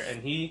player."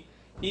 And he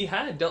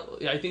had,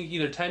 I think,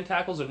 either 10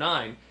 tackles or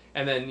 9,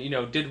 and then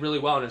did really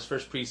well in his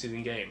first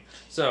preseason game.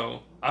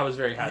 So I was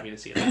very happy to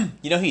see that.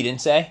 You know who you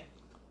didn't say?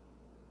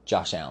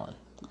 Josh Allen.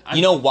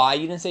 You know why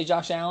you didn't say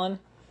Josh Allen?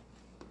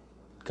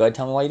 Go ahead,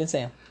 tell me why you didn't say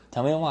him.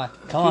 Tell me why.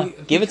 Come on,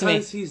 give it to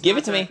me. Give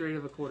it to me. Great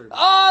of a quarterback.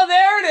 Oh,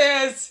 there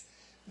it is.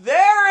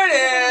 There it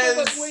is.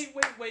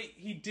 But wait.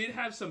 He did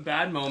have some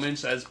bad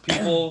moments, as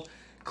people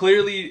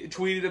clearly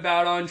tweeted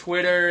about on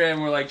Twitter,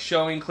 and were like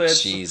showing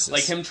clips,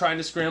 like him trying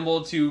to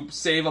scramble to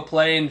save a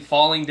play and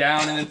falling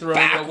down and then throwing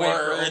it away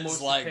for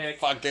almost like a pick.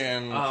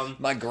 Fucking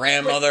my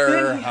grandmother. But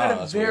then he had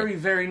a very,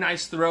 very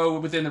nice throw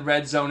within the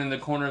red zone in the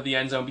corner of the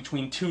end zone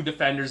between 2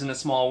 defenders in a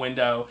small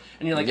window,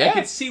 and you're like, I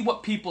could see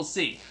what people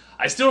see.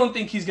 I still don't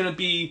think he's going to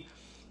be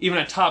even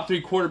a top 3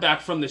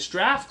 quarterback from this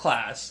draft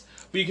class,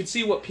 but you can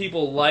see what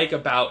people like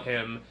about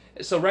him.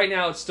 So right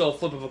now it's still a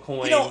flip of a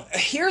coin.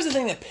 Here's the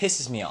thing that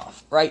pisses me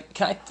off, right?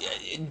 Can I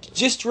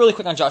just really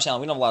quick on Josh Allen?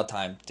 We don't have a lot of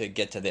time to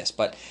get to this,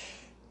 but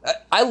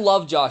I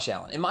love Josh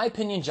Allen. In my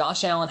opinion,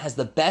 Josh Allen has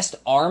the best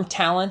arm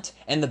talent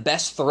and the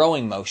best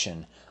throwing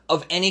motion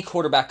of any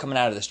quarterback coming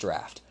out of this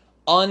draft.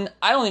 I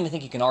don't even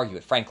think you can argue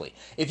it, frankly.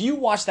 If you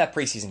watch that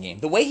preseason game,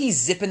 the way he's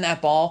zipping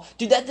that ball,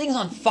 dude, that thing's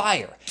on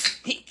fire.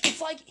 It's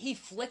like he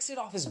flicks it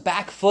off his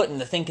back foot and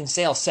the thing can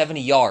sail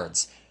 70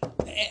 yards.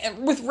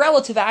 And with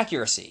relative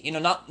accuracy,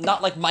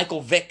 not like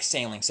Michael Vick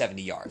sailing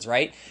 70 yards,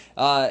 right?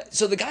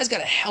 So the guy's got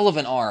a hell of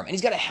an arm, and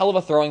he's got a hell of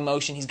a throwing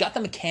motion. He's got the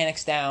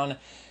mechanics down.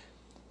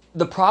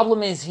 The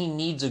problem is he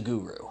needs a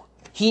guru.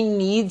 He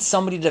needs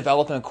somebody to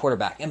develop him a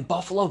quarterback, and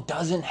Buffalo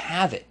doesn't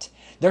have it.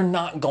 They're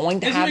not going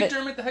to have it.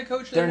 Isn't McDermott the head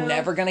coach there? They're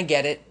never going to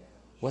get it.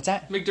 What's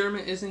that?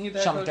 McDermott, isn't he the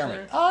head coach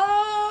there?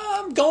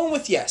 I'm going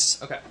with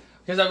yes. Okay.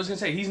 Because I was going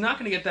to say, he's not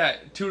going to get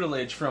that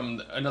tutelage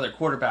from another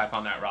quarterback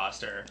on that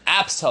roster.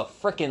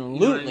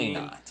 Absolutely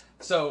not.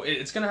 So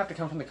it's going to have to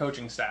come from the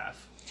coaching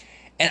staff.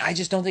 And I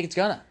just don't think it's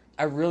going to.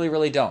 I really,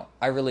 really don't.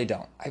 I really,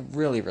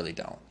 really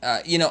don't.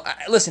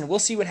 Listen, we'll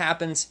see what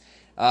happens.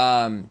 Put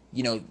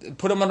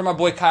him under my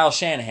boy Kyle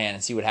Shanahan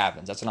and see what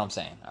happens. That's what I'm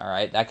saying. All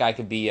right, that guy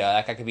could be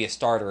a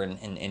starter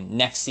in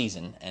next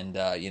season and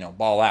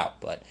ball out.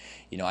 But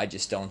I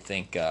just don't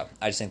think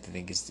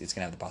it's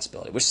gonna have the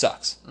possibility, which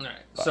sucks. All right,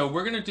 so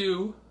we're gonna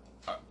do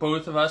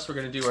both of us. We're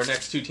gonna do our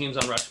next 2 teams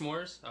on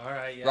Rushmores. All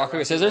right, yeah. Rock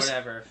paper scissors.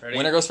 Whatever. Ready?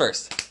 Winner goes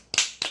first.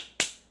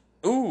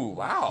 Ooh,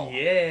 wow.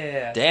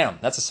 Yeah. Damn,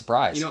 that's a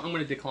surprise. I'm going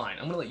to decline.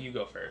 I'm going to let you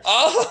go first.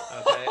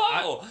 Oh! Okay?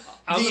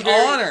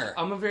 Honor.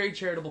 I'm a very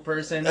charitable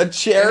person. A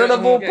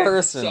charitable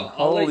person. So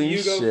I'll let you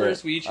go shit.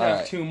 first. We each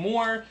have 2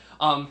 more.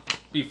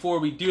 Before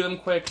we do them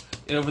quick,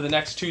 over the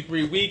next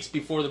 2-3 weeks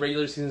before the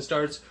regular season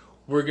starts,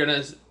 we're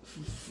gonna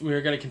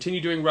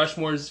continue doing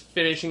Rushmores,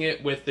 finishing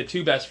it with the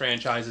 2 best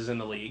franchises in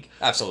the league.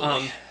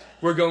 Absolutely.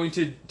 We're going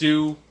to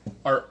do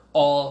our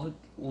all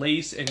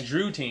Lace and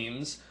Drew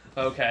teams.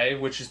 Okay,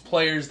 which is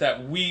players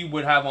that we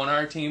would have on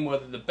our team,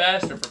 whether the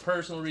best or for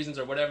personal reasons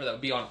or whatever, that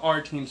would be on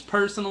our teams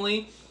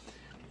personally.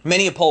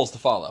 Many polls to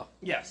follow.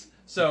 Yes,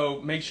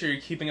 so make sure you're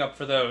keeping up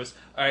for those.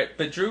 All right,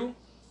 but Drew,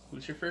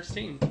 who's your first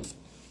team?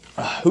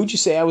 Who'd you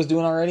say I was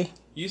doing already?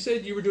 You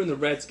said you were doing the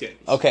Redskins.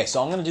 Okay,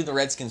 so I'm going to do the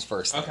Redskins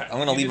first. Okay. I'm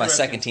going to leave my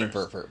second team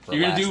for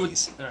You're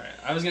last. All right,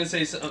 I was going to say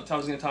I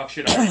was going to talk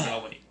shit on you, but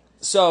I'll wait.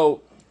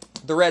 So,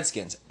 the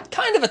Redskins.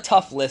 Kind of a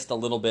tough list a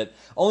little bit,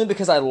 only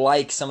because I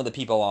like some of the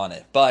people on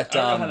it. But I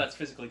don't know how that's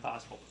physically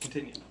possible.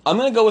 Continue. I'm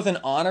going to go with an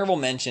honorable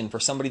mention for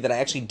somebody that I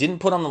actually didn't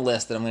put on the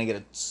list that I'm going to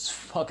get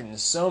fucking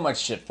so much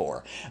shit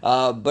for.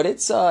 But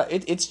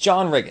it's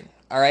John Riggin,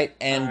 all right?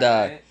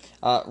 And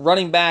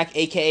running back,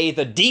 a.k.a.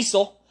 the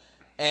Diesel.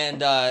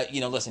 And,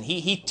 listen,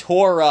 he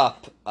tore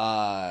up,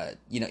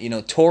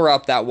 tore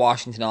up that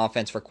Washington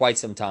offense for quite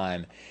some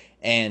time.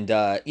 And,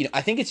 I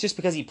think it's just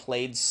because he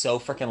played so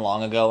freaking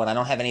long ago, and I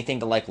don't have anything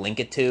to, link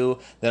it to,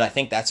 that I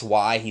think that's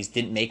why he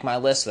didn't make my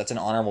list, so that's an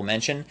honorable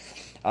mention.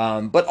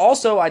 But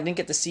also, I didn't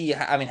get to see,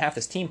 half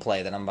this team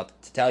play that I'm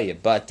about to tell you.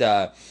 But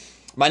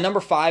my number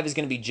 5 is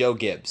going to be Joe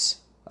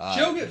Gibbs.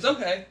 Joe Gibbs,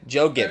 okay.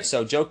 Joe Gibbs.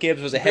 So, Joe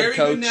Gibbs was a head coach.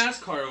 Very good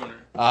NASCAR owner.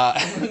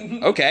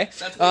 Okay.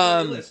 That's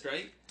on the list,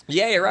 right?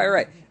 Yeah, you're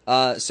right.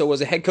 So,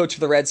 was a head coach for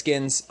the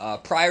Redskins.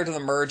 Prior to the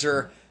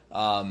merger,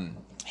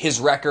 his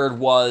record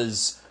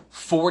was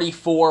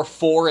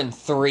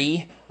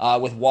 44-4-3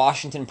 with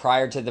Washington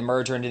prior to the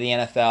merger into the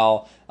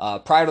NFL.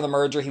 Prior to the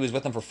merger, he was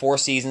with them for 4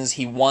 seasons.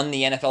 He won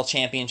the NFL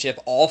championship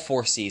all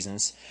 4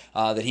 seasons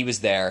that he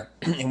was there.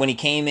 And when he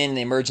came in,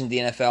 they merged into the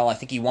NFL. I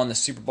think he won the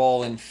Super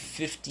Bowl in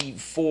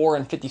 54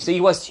 and 50. So he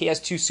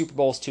has 2 Super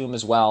Bowls to him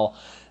as well.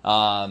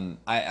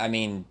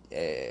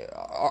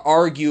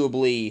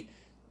 Arguably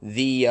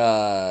the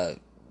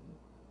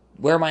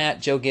where am I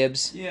at? Joe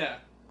Gibbs? Yeah.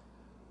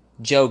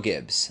 Joe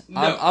Gibbs.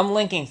 No. I'm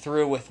linking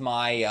through with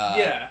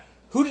my...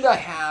 Who did I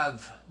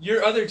have?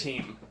 Your other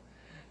team.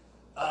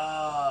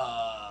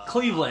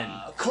 Cleveland.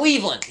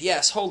 Cleveland.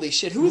 Yes. Holy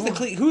shit. Who's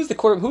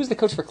the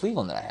coach for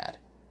Cleveland that I had?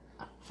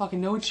 fucking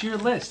know it's your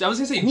list. I was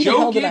going to say, Who the Joe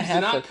hell did I Gibbs did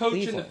have not for coach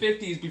in the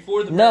Cleveland? 50s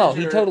before the No,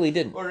 merger he totally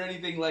didn't. or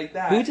anything like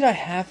that. Who did I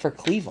have for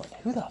Cleveland?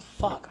 Who the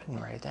fuck? I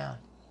didn't write it down.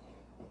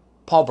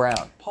 Paul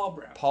Brown. Paul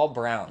Brown. Paul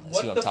Brown is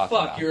who I'm talking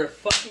about. You're a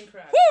fucking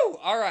crap. Woo!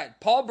 All right,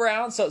 Paul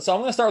Brown. So I'm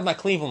going to start with my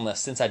Cleveland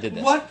list since I did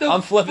this. What the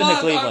I'm flipping fuck?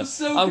 to Cleveland.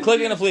 I'm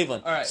clicking to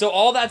Cleveland. All right. So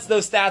all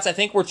those stats I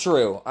think were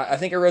true. I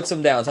think I wrote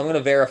some down, so I'm going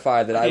to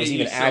verify that I was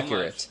even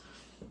accurate.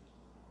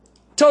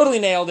 Totally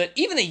nailed it.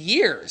 Even the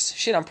years.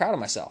 Shit, I'm proud of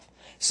myself.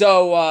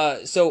 So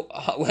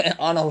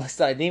on a list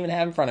that I didn't even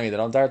have in front of me that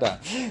I'm dark on.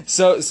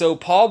 So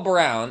Paul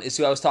Brown is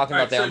who I was talking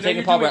about there. So I'm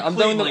taking Paul Brown. I'm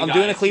doing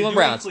the Cleveland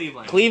Browns.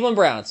 Cleveland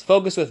Browns.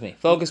 Focus with me.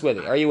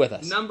 Are you with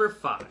us? Number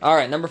 5. All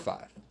right, number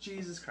 5.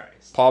 Jesus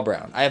Christ. Paul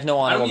Brown. I have no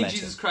honorable mention. mention.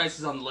 Jesus Christ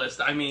is on the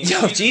list. I mean,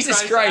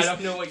 Jesus Christ. I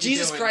don't know what you're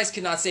Jesus doing. Christ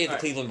cannot save the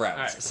Cleveland Browns.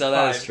 Right. So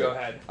that is true. Go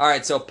ahead. All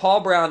right, so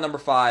Paul Brown, number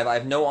 5. I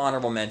have no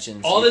honorable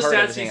mentions. All You've the heard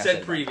stats he everything I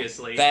said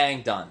previously.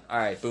 Bang, done. All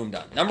right, boom,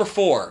 done. Number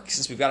 4,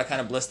 since we've got to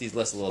kind of bliss these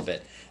lists a little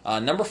bit.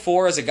 Number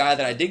 4 is a guy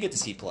that I did get to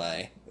see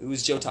play. It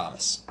was Joe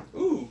Thomas.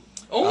 Ooh.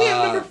 Only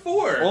at number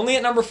 4. Only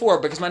at number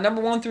 4, because my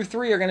number 1 through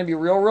 3 are going to be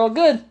real, real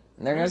good.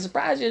 And they're going to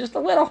surprise you just a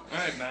little. All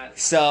right, Matt.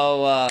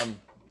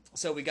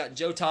 So we got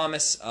Joe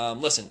Thomas.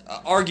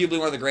 Arguably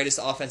one of the greatest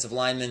offensive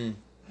linemen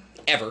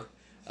ever.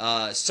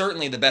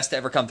 Certainly the best to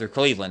ever come through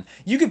Cleveland.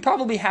 You could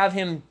probably have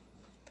him.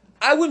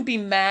 I wouldn't be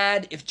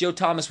mad if Joe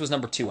Thomas was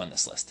number 2 on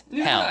this list.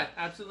 No, Hell,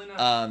 absolutely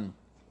not.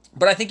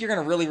 but I think you're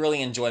going to really,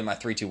 really enjoy my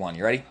 3-2-1.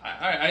 You ready?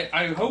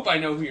 I hope I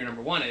know who your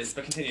number 1 is,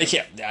 but continue.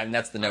 Yeah, I mean,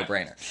 that's the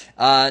no-brainer.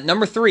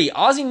 Number 3,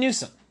 Ozzie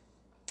Newsome.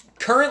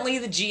 Currently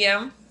the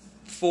GM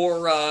for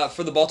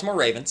the Baltimore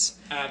Ravens.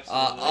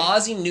 Absolutely.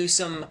 Ozzie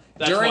Newsome,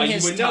 during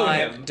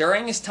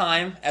his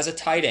time as a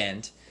tight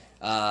end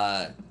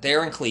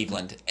there in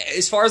Cleveland,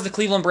 as far as the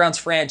Cleveland Browns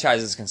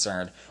franchise is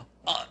concerned,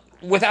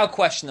 without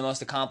question the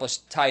most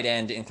accomplished tight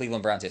end in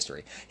Cleveland Browns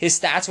history. His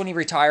stats when he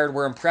retired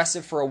were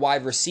impressive for a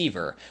wide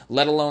receiver,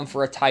 let alone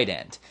for a tight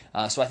end.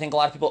 So I think a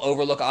lot of people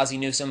overlook Ozzie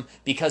Newsome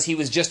because he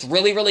was just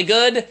really, really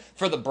good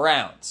for the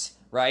Browns.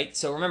 Right?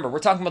 So remember, we're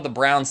talking about the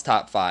Browns'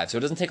 top 5, so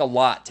it doesn't take a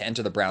lot to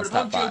enter the Browns'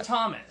 top 5. Joe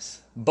Thomas.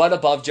 But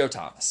above Joe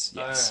Thomas,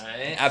 yes. All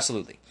right.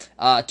 Absolutely.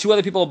 2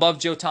 other people above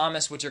Joe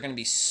Thomas, which are going to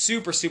be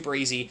super, super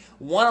easy.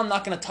 One I'm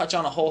not going to touch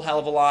on a whole hell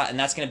of a lot, and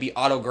that's going to be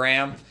Otto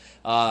Graham.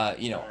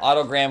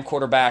 Otto Graham,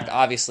 quarterback,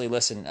 obviously,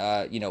 listen,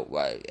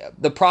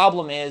 the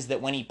problem is that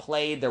when he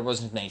played, there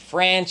wasn't many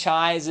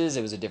franchises.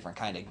 It was a different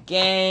kind of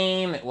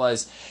game. It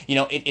was,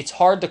 it's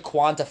hard to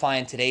quantify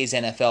in today's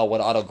NFL what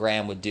Otto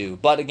Graham would do.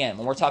 But again,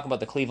 when we're talking about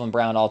the Cleveland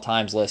Brown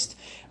all-times list,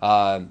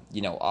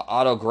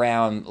 Otto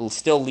Graham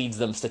still leads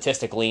them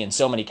statistically in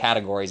so many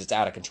categories. It's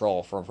out of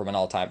control from an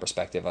all-time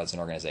perspective as an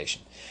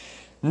organization.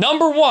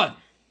 Number 1,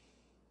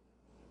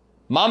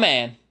 my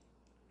man,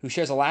 who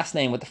shares a last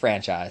name with the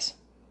franchise,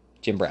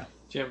 Jim Brown.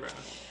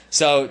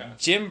 So okay.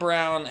 Jim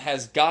Brown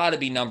has got to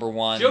be number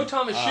 1. Joe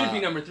Thomas should be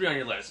number 3 on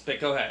your list, but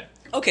go ahead.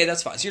 Okay,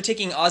 that's fine. So you're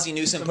taking Ozzie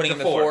Newsome, putting him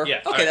at 4?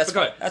 Yeah. Okay, that's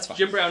fine. That's fine.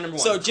 Jim Brown number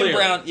 1. So Jim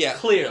Brown, yeah.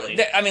 Clearly.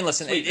 I mean,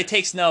 listen, it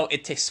takes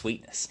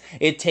sweetness.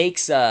 It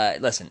takes,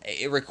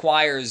 it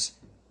requires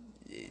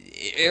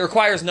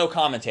no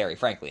commentary,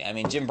 frankly. I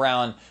mean, Jim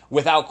Brown,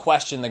 without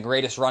question, the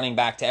greatest running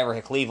back to ever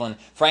hit Cleveland.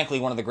 Frankly,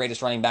 one of the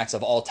greatest running backs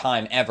of all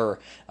time ever.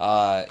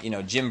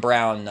 Jim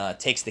Brown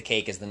takes the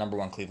cake as the number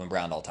 1 Cleveland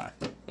Brown all time.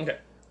 Okay.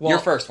 Well, your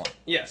first one.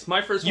 Yes,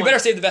 my first one. You better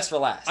save the best for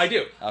last. I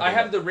do. Okay, I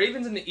have the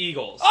Ravens and the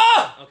Eagles.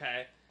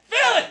 Okay.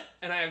 Feel it!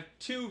 And I have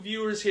 2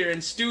 viewers here in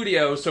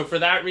studio, so for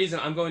that reason,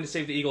 I'm going to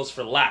save the Eagles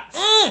for last.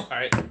 All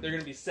right? They're going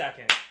to be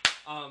second.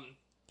 So I'm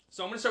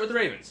going to start with the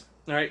Ravens.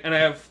 All right? And I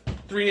have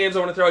 3 names I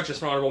want to throw out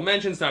just for honorable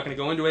mentions. Not going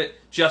to go into it.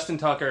 Justin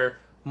Tucker,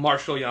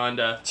 Marshall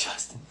Yonda,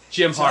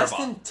 Jim Harbaugh.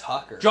 Justin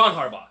Tucker. John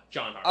Harbaugh.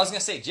 I was going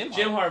to say Jim Harbaugh.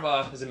 Jim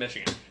Harbaugh is in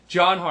Michigan.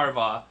 John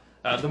Harbaugh,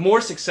 the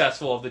more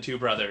successful of the 2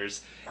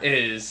 brothers,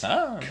 is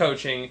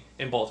coaching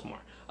in Baltimore.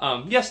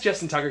 Yes,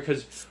 Justin Tucker,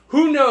 because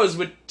who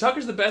knows,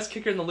 Tucker's the best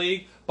kicker in the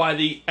league. By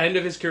the end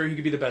of his career, he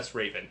could be the best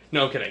Raven.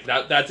 No kidding.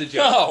 That's a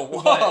joke.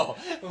 Oh,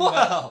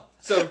 whoa.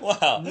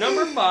 So,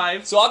 number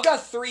 5. So I've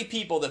got 3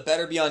 people that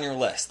better be on your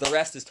list. The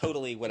rest is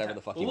totally whatever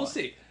the fuck you want. We'll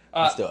see.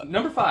 Let's do it.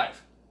 Number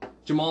 5,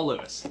 Jamal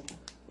Lewis.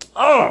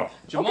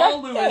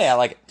 Jamal Lewis, yeah, I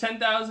like it.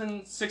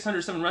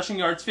 10,607 rushing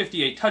yards,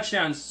 58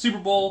 touchdowns, Super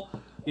Bowl,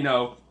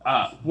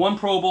 1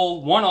 Pro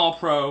Bowl, 1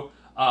 All-Pro.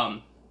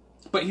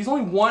 But he's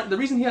only one. The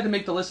reason he had to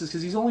make the list is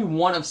because he's only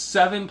one of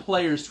 7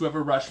 players to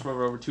ever rush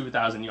for over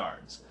 2,000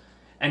 yards.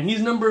 And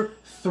he's number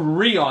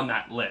 3 on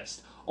that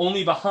list,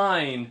 only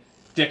behind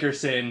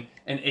Dickerson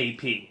and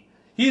AP.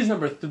 He is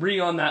number 3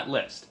 on that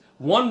list.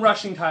 1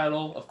 rushing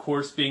title, of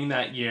course, being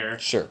that year.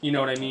 Sure. You know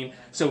what I mean?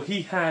 So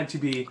he had to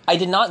be... I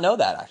did not know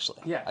that,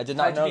 actually. Yeah. I did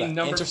not know that.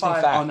 Number Interesting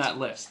 5 fact. on that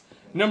list.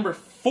 Number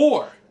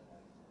 4,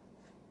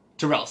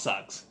 Terrell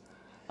Suggs.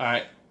 All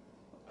right.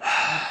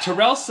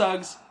 Terrell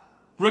Suggs,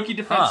 rookie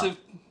defensive...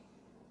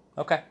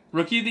 Okay.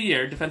 Rookie of the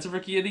year, defensive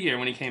rookie of the year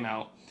when he came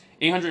out.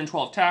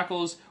 812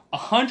 tackles,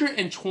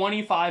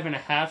 125 and a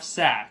half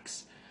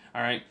sacks,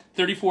 All right,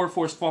 34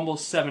 forced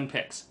fumbles, 7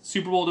 picks.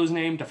 Super Bowl to his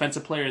name,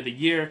 Defensive Player of the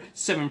Year,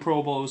 7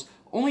 Pro Bowls,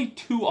 only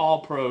 2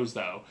 All-Pros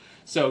though.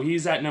 So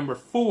he's at number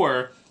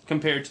 4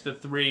 compared to the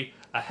 3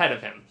 ahead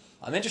of him.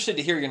 I'm interested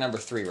to hear your number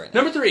 3 right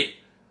now. Number 3,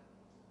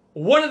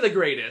 one of the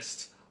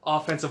greatest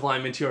offensive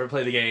linemen to ever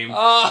play the game.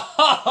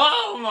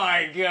 Oh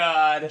my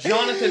God.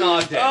 Jonathan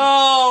Ogden.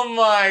 Oh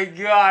my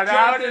God.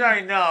 How did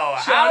I know?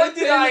 How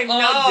did I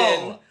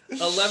know?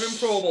 11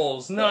 Pro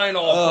Bowls, 9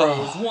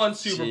 All-Pros, 1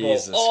 Super Bowl,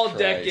 Jesus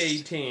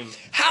all-decade team.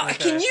 How Okay.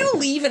 can you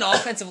leave an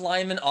offensive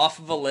lineman off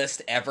of a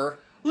list ever?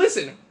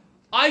 Listen,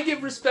 I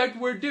give respect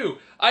where due.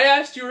 I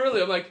asked you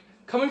earlier, I'm like,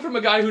 coming from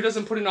a guy who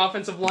doesn't put an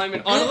offensive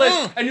lineman on a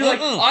list, and you're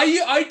like,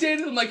 I did.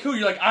 I'm like, who?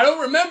 You're like, I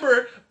don't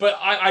remember, but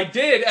I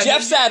did. And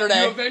Jeff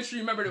Saturday. You eventually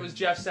rememred it was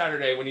Jeff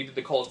Saturday when he did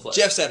the Colts list.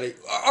 Jeff Saturday,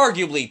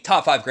 arguably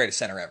top 5 greatest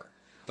center ever.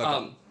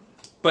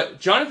 But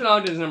Jonathan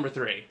Ogden is number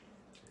 3.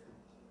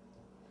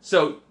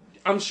 So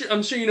I'm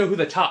sure you know who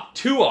the top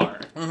 2 are.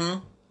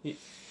 Mm-hmm.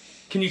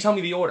 Can you tell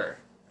me the order?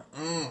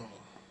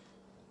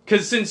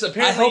 Because since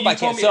apparently you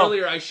told me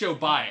earlier I show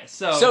bias.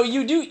 So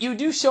you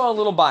do show a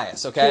little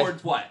bias, okay?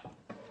 Towards what?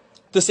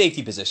 The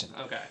safety position.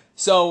 Okay.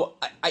 So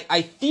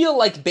I feel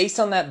like based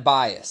on that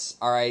bias,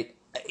 all right.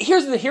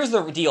 Here's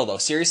the deal though.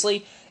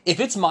 Seriously, if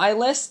it's my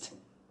list,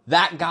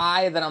 that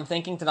guy that I'm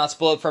thinking, to not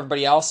spoil it for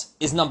everybody else,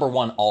 is number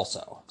 1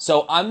 also.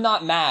 So I'm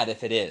not mad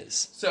if it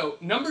is. So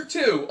number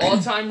 2,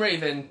 all-time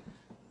Raven,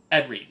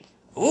 Ed Reed.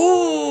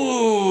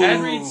 Ooh. Ed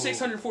Reed,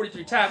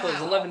 643 tackles,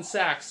 11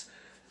 sacks,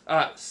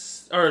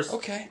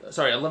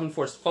 11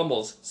 forced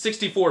fumbles,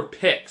 64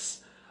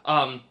 picks.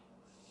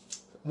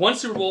 1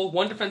 Super Bowl,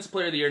 1 Defensive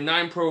Player of the Year,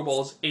 9 Pro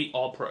Bowls, 8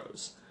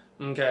 All-Pros.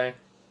 Okay?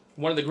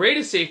 One of the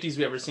greatest safeties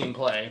we've ever seen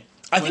play.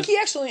 I think he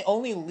actually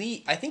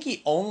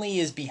only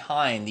is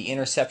behind the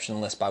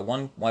interception list by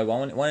one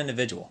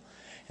individual.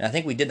 And I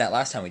think we did that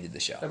last time we did the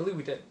show. I believe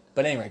we did.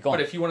 But anyway, go on.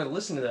 But if you want to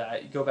listen to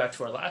that, you go back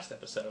to our last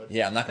episode.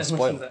 Yeah, I'm not going to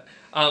spoil it.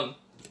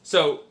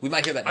 So we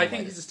might hear that. I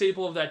think he's a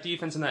staple of that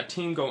defense and that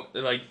team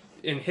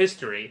in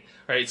history.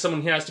 Right?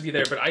 Someone who has to be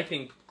there, but I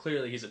think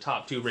clearly he's a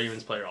top 2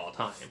 Ravens player all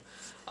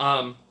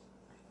time.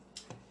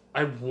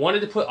 I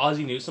wanted to put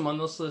Ozzie Newsome on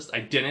this list. I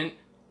didn't.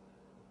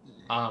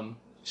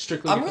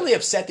 Strictly. I'm really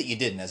upset that you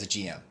didn't as a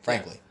GM,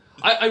 frankly.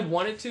 I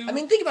wanted to. I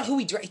mean, think about who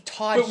we drafted.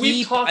 Todd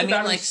Heap. I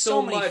mean, like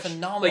so many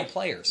phenomenal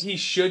players. He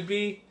should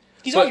be.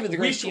 He's arguably the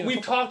greatest GM.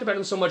 We've talked about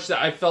him so much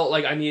that I felt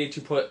like I needed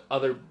to put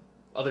other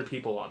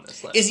people on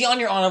this list. Is he on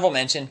your honorable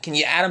mention? Can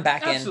you add him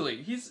back in?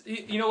 Absolutely.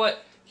 You know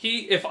what?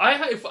 If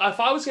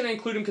I was going to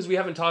include him because we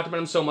haven't talked about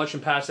him so much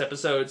in past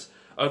episodes,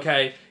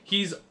 okay,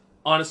 he's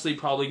honestly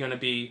probably going to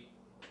be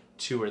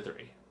 2 or 3.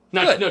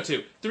 No,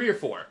 2. 3 or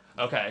 4.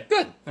 Okay.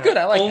 Good. Good.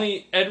 I like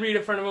Only that. Ed Reed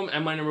in front of him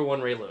and my number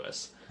 1, Ray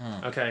Lewis.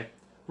 Okay.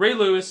 Ray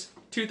Lewis,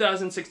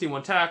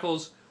 2,061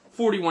 tackles,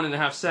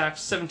 41.5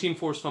 sacks, 17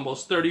 forced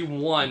fumbles,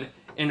 31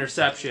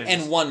 interceptions.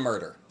 And 1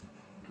 murder.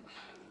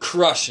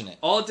 Crushing it.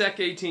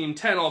 All-decade team,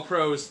 10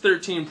 All-Pros,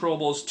 13 Pro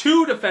Bowls,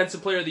 2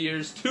 Defensive Player of the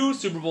Years, 2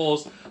 Super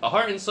Bowls, a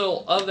heart and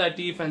soul of that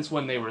defense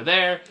when they were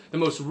there, the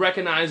most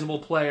recognizable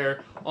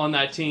player on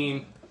that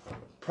team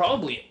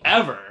probably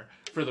ever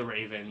for the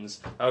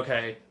Ravens.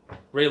 Okay,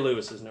 Ray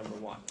Lewis is number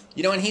 1.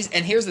 You know, and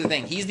here's the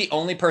thing. He's the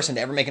only person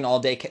to ever make an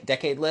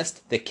all-decade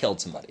list that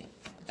killed somebody.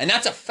 And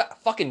that's a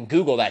fucking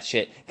Google that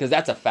shit, because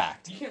that's a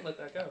fact. You can't let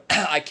that go.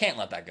 I can't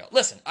let that go.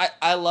 Listen,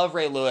 I love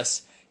Ray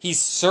Lewis.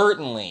 He's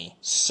certainly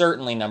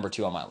number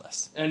 2 on my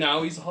list. And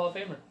now he's a Hall of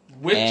Famer.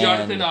 With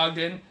Jonathan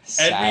Ogden.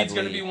 Ed Reed's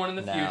going to be one in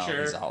the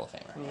future. He's a Hall of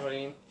Famer. You know what I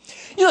mean?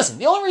 You listen,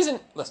 the only reason...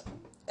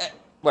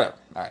 whatever.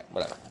 All right,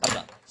 whatever. I'm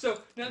done.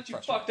 So, now that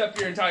you've fucked up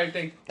your entire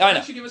thing, I why know.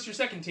 don't you give us your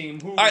second team?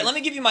 All right, let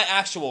me give you my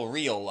actual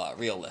real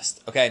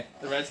list, okay?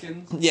 The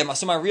Redskins? Yeah,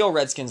 my real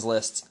Redskins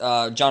list.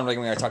 John Riggin,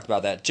 we already talked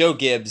about that. Joe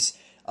Gibbs...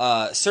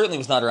 certainly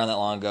was not around that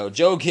long ago.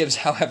 Joe Gibbs,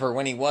 however,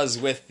 when he was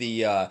with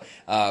the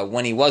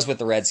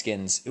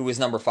Redskins, who was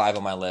number 5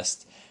 on my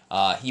list,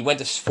 he went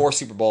to 4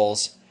 Super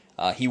Bowls.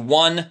 He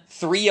won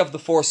 3 of the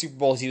 4 Super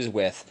Bowls he was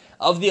with.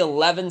 Of the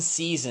 11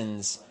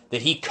 seasons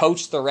that he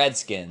coached the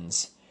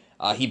Redskins,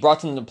 he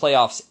brought them to the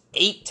playoffs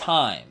 8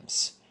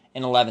 times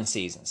in 11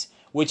 seasons,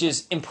 which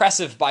is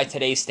impressive by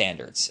today's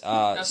standards.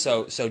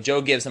 So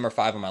Joe Gibbs, number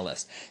 5 on my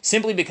list,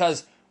 simply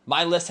because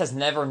my list has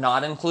never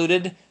not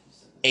included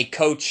a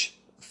coach,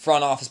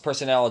 front office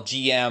personnel,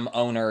 GM,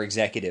 owner,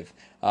 executive.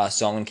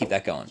 So I'm going to keep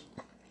that going.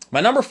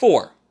 My number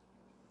 4,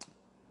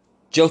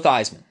 Joe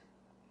Theismann.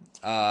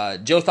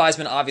 Joe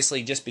Theismann,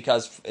 obviously, just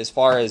because as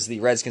far as the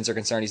Redskins are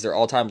concerned, he's their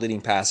all-time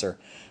leading passer.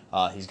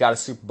 He's got a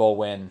Super Bowl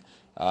win.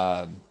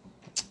 I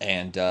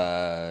mean,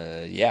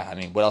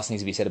 what else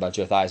needs to be said about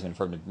Joe Theismann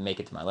for him to make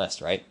it to my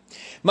list, right?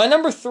 My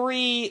number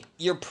 3,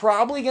 you're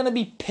probably going to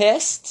be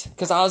pissed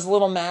because I was a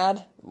little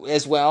mad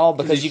as well,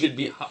 because you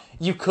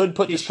could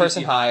put this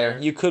person higher.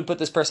 You could put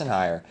this person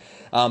higher.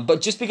 But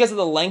just because of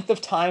the length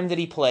of time that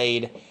he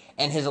played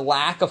and his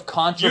lack of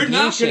contribution...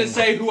 You're not going to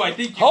say who I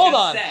think you Hold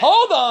on.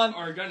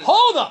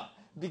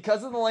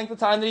 Because of the length of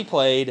time that he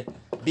played,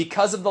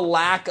 because of the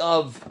lack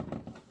of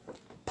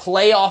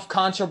playoff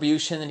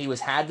contribution that he was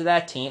had to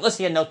that team. Listen,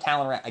 he had no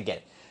talent. I get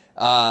it.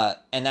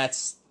 And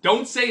that's...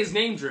 Don't say his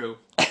name, Drew.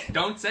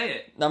 Don't say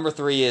it. Number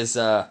 3 is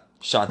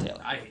Sean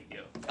Taylor. I hate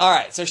you. All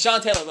right, so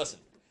Sean Taylor, listen.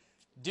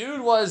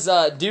 Dude was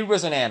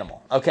an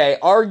animal, okay?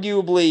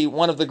 Arguably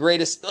one of the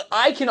greatest...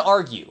 I can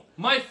argue.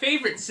 My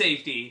favorite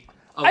safety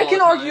of I can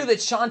all argue time.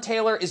 that Sean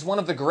Taylor is one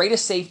of the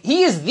greatest safety...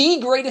 He is the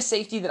greatest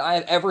safety that I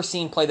have ever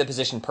seen play the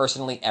position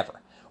personally, ever.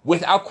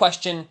 Without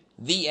question,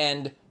 the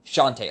end,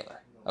 Sean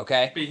Taylor,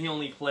 okay? But he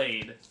only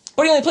played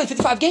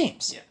 55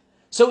 games. Yeah.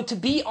 So to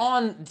be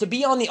on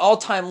the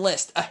all-time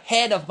list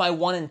ahead of my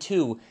 1 and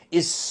 2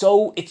 is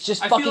so... It's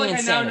just fucking insanity. I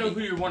feel like I now know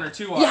who your 1 or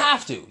 2 are. You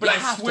have to. But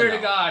I swear to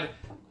God...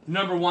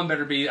 Number 1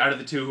 better be out of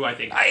the 2 who I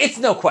think. It's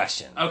no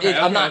question. Okay,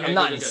 I'm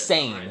not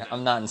insane. Right,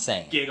 I'm not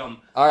insane. Gig 'em.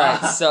 All right,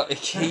 so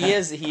he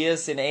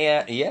is an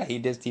A. Yeah, he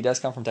does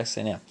come from Texas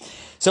A&M.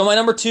 So my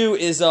number 2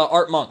 is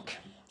Art Monk.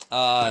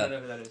 I don't know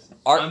who that is.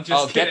 I'm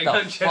just kidding.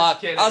 I'm just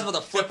kidding. I was about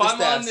to flip this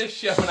I'm on this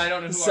show and I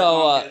don't know who so,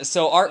 Art Monk is.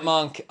 So Art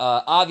Monk,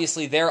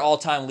 obviously their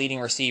all-time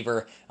leading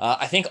receiver.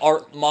 I think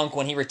Art Monk,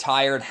 when he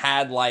retired,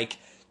 had like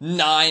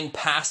 9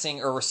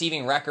 passing or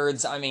receiving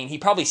records. I mean,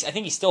 I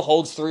think he still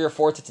holds 3 or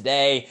 4 to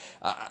today.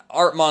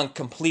 Art Monk,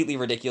 completely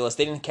ridiculous.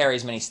 They didn't carry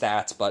as many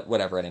stats, but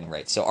whatever at any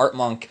rate. So Art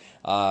Monk,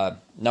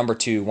 number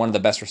 2, one of the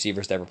best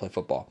receivers to ever play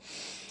football.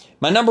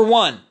 My number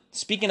 1,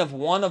 speaking of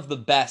one of the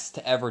best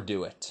to ever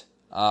do it,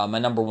 my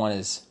number 1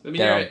 is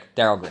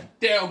Darryl Green.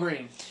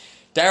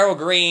 Darryl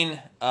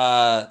Green,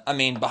 I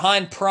mean,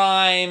 behind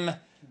Prime...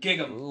 Gig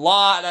 'em.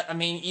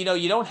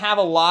 You don't have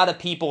a lot of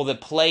people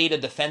that played a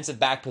defensive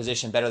back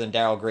position better than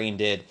Darryl Green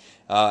did.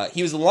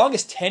 He was the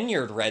longest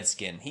tenured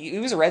Redskin. He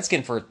was a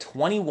Redskin for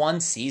 21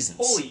 seasons.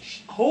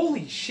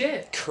 Holy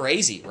shit.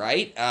 Crazy,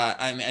 right?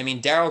 I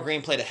mean, Darryl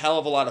Green played a hell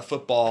of a lot of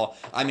football.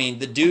 I mean,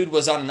 the dude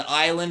was on an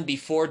island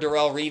before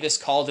Darrelle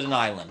Revis called it an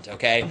island,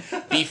 okay?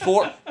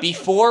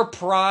 Before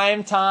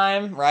prime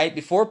time, right?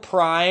 Before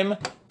prime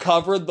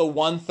covered the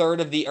 1/3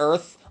 of the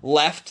earth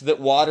left that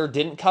water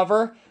didn't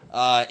cover.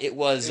 It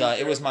was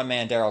my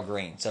man Darryl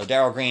Green. So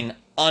Darryl Green,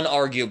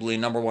 unarguably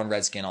number 1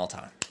 Redskin all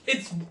time.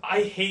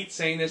 I hate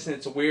saying this, and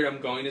it's weird.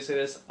 I'm going to say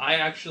this.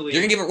 You're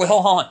gonna give it. Wait,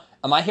 hold on.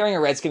 Am I hearing a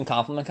Redskin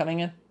compliment coming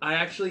in? I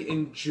actually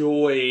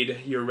enjoyed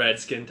your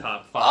Redskin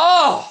top 5.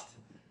 Oh,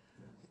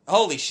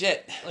 holy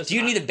shit! Do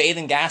you need to bathe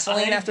in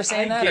gasoline after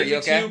saying that? Are you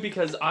okay? I gave it to you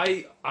because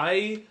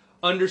I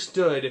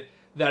understood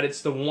that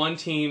it's the one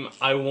team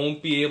I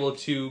won't be able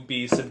to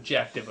be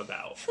subjective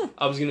about.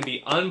 I was going to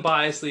be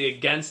unbiasedly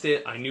against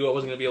it. I knew I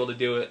wasn't going to be able to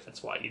do it.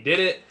 That's why you did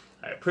it.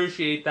 I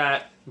appreciate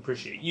that. I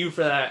appreciate you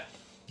for that.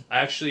 I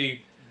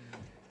actually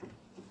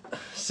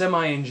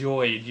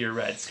semi-enjoyed your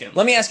Redskins.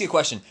 Let me ask you a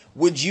question.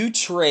 Would you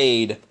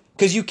trade...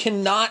 Because you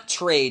cannot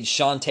trade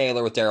Sean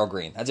Taylor with Darryl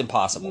Green. That's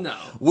impossible. No.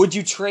 Would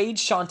you trade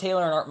Sean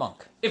Taylor and Art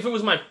Monk? If it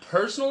was my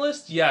personal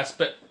list, yes.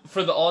 But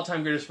for the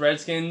all-time greatest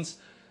Redskins...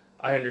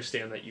 I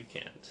understand that you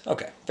can't.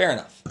 Okay, fair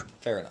enough.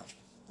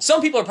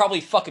 Some people are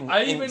probably fucking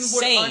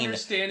insane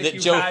that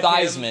Joe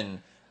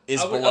Theismann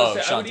is below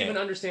Sean Taylor. I would even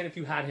understand if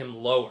you had him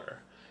lower.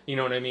 You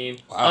know what I mean?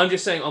 Wow. I'm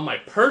just saying on my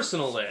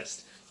personal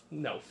list,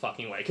 no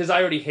fucking way. Because I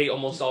already hate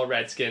almost all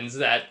Redskins.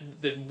 That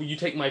you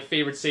take my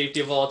favorite safety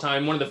of all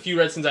time, one of the few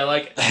Redskins I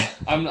like,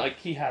 I'm like,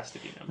 he has to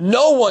be number 1.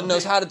 No one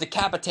knows how to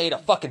decapitate a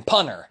fucking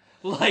punter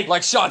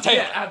like Sean Taylor.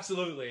 Yeah,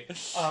 absolutely.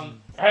 All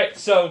right,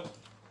 so...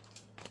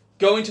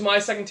 Going to my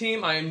second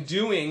team, I am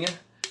doing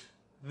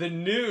the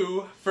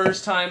new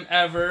first time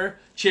ever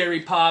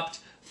cherry popped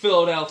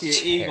Philadelphia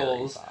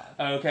Eagles.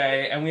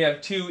 Okay, and we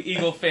have 2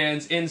 Eagle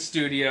fans in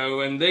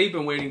studio, and they've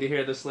been waiting to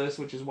hear this list,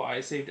 which is why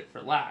I saved it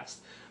for last.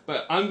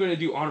 But I'm going to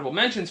do honorable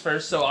mentions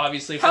first, so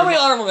obviously... How many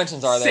honorable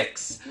mentions are there?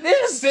 6.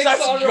 This is 6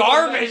 such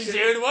garbage, mentions.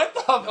 dude. What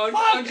the fuck?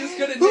 I'm just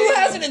going to Who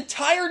has an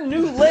entire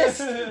new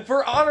list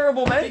for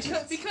honorable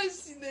mentions?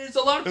 Because there's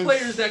a lot of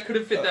players that could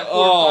have fit that 4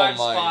 or 5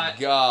 spot. Oh my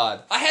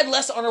god. I had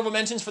less honorable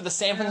mentions for the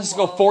San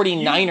Francisco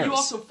 49ers. You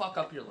also fuck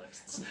up your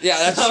lists. Yeah,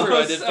 that's true.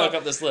 I did fuck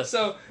up this list.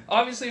 So,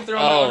 obviously, if they're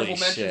on my honorable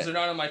mentions, they're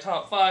not on my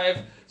top 5.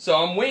 So,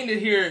 I'm waiting to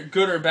hear,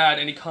 good or bad,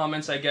 any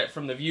comments I get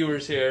from the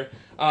viewers here.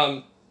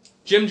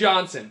 Jim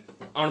Johnson,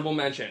 honorable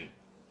mention.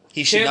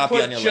 He should not be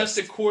on your list. Can't put just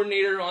a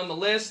coordinator on the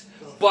list,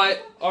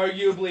 but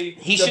arguably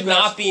he should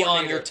not be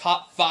on your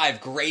top 5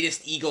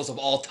 greatest Eagles of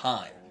all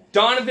time.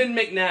 Donovan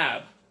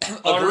McNabb,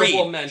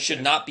 honorable mention.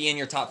 Should not be in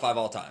your top 5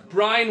 all time.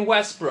 Brian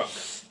Westbrook,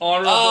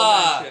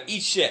 honorable mention.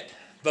 Eat shit.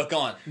 But go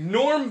on.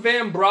 Norm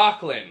Van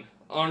Brocklin,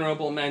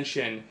 honorable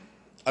mention.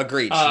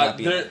 Agreed. Should not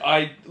be there.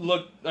 I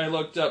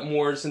looked up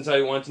more since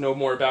I wanted to know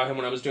more about him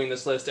when I was doing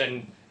this list,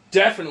 and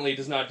definitely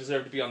does not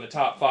deserve to be on the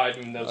top 5,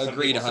 even though some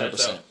people 100%. Said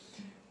so.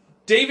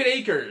 David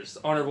Akers,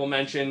 honorable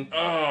mention.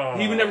 Oh.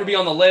 He would never be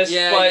on the list,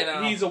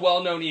 but he's a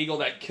well-known Eagle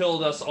that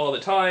killed us all the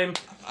time.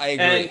 I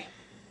agree. And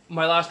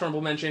my last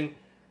honorable mention,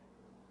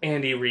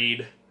 Andy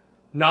Reid.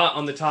 Not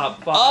on the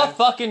top 5.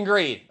 Fucking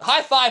greed.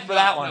 High five for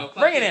that one.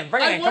 Bring it in.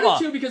 Come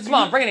on. Come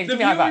on, bring it in. Give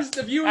me a high five.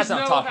 The viewers know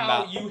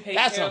how you hate him.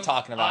 That's what I'm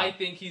talking about. I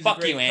think he's a great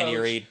Fuck you, Andy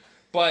coach. Reid.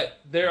 But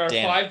there are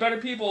 5 better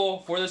people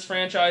for this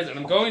franchise, and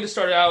I'm going to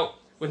start out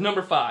with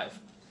number 5.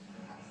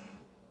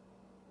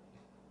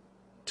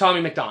 Tommy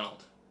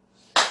McDonald.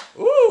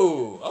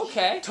 Ooh,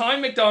 okay.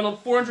 Tommy McDonald,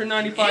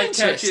 495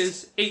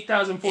 catches,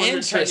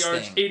 8,410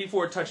 yards,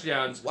 84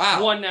 touchdowns.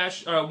 Wow. One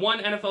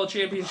NFL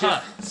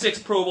championship, 6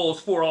 Pro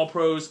Bowls, 4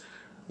 All-Pros.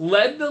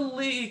 Led the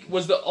league,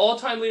 was the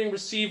all-time leading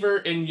receiver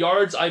in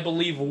yards, I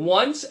believe,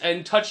 once,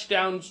 and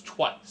touchdowns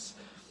twice.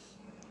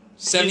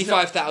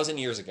 75,000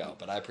 years ago,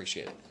 but I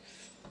appreciate it.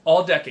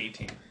 All-decade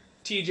team.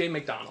 T.J.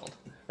 McDonald.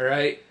 All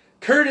right?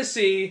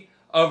 Courtesy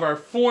of our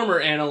former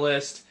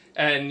analyst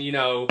and,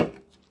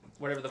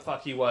 whatever the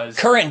fuck he was.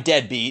 Current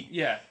deadbeat.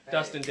 Yeah,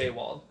 Dustin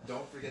Daywald.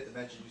 Don't forget to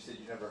mention you said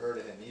you never heard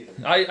of him either.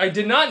 I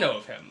did not know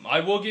of him.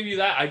 I will give you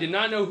that. I did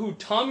not know who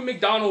Tommy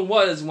McDonald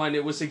was when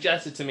it was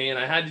suggested to me, and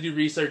I had to do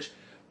research,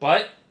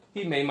 but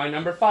he made my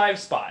number 5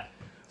 spot.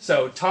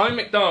 So, Tommy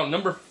McDonald.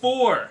 Number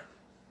 4,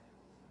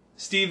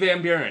 Steve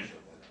Van Buren.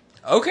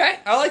 Okay,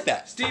 I like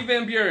that. Steve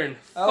Van Buren,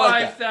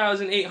 like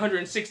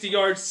 5,860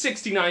 yards,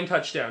 69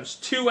 touchdowns,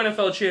 2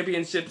 NFL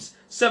championships,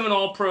 7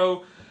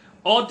 All-Pro,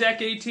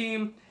 All-Decade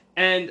team,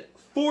 and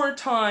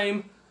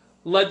 4-time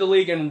led the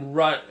league in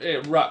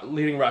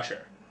leading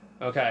rusher.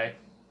 Okay?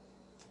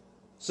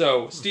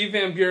 So, Steve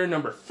Van Buren,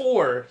 number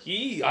 4,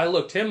 I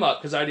looked him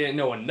up because I didn't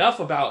know enough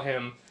about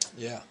him.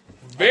 Yeah.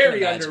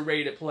 Very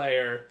underrated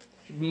player.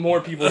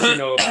 More people should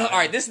know about him. All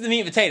right, this is the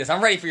meat and potatoes.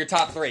 I'm ready for your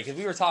top 3 because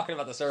we were talking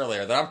about this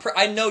earlier. That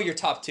I know your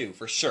top 2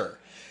 for sure.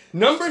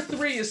 Number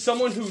 3 is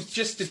someone who's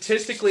just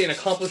statistically and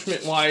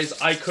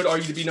accomplishment-wise, I could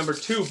argue to be number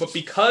 2, but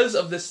because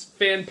of this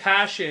fan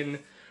passion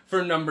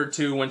for number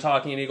 2 when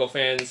talking to Eagle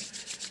fans,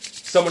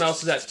 someone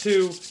else is at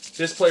 2,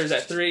 this player's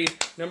at 3.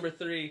 Number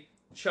 3,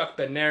 Chuck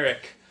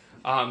Bednarik.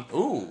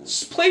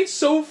 Played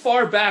so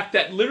far back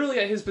that literally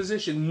at his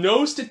position,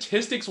 no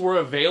statistics were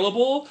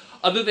available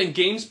other than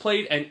games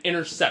played and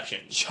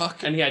interceptions.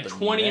 And he had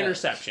 20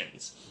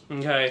 interceptions.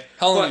 Okay.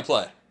 How long did he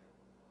play?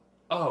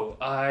 Oh,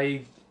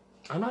 I'm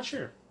not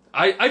sure.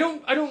 I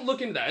don't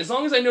look into that. As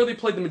long as I know they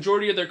played the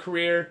majority of their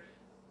career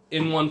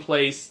in one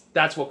place,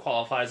 that's what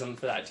qualifies them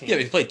for that team. Yeah,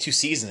 but he played 2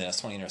 seasons and has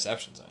 20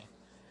 interceptions.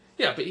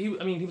 Yeah, but he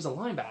was a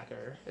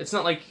linebacker. It's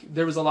not like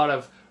there was a lot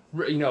of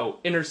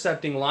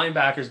intercepting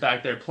linebackers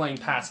back there playing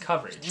pass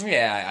coverage.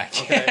 Yeah,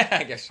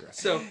 I guess you're right.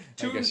 So,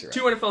 two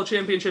NFL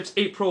championships,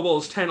 8 Pro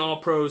Bowls, 10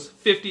 All-Pros,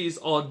 50s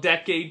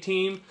All-Decade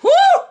team. Woo!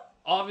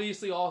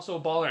 Obviously also a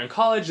baller in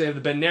college. They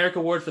have the Bednarik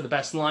Award for the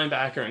best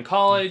linebacker in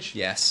college.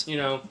 Yes.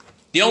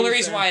 The only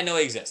reason why I know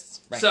he exists.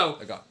 Right. So,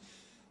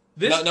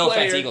 no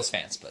offense, Eagles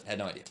fans, but had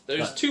no idea.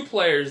 There's 2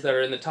 players that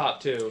are in the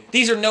top 2.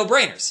 These are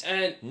no-brainers.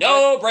 And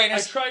no-brainers. I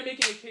tried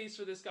making a case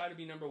for this guy to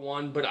be number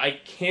 1, but I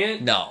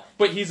can't. No.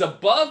 But he's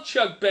above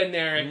Chuck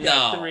Bednarik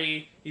at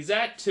 3. He's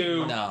at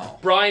 2. No.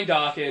 Brian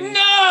Dawkins.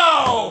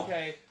 No!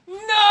 Okay.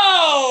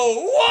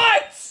 No!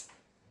 What?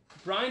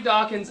 Brian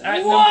Dawkins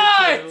at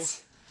number 2.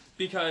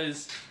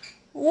 Because...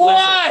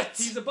 What?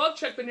 Listen, he's above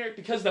Chuck Bednarik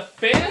because the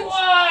fans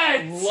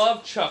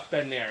love Chuck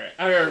Bednarik.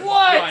 Or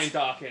Brian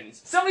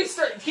Dawkins. Can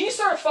you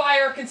start a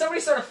fire? Can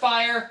somebody start a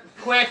fire?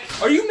 Quick.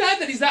 Are you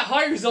mad that he's that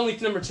high or he's only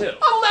number 2?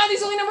 I'm mad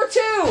he's only number 2.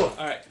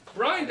 Alright.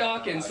 Brian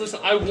Dawkins, listen,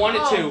 I wanted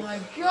to. Oh my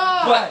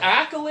god. But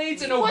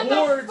accolades and awards.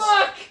 What the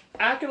fuck?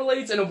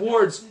 Accolades and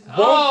awards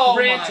won't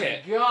grant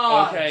it. Oh my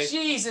god. Okay.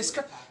 Jesus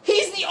Christ.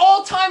 He's the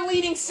all-time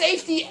leading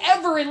safety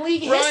ever in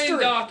league history. Brian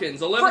Dawkins,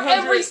 for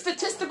every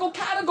statistical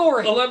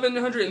category.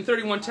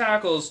 1,131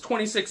 tackles,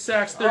 26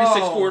 sacks,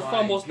 36 forced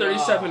fumbles,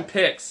 37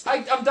 picks.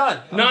 I'm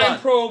done. 9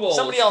 Pro Bowls.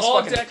 Somebody else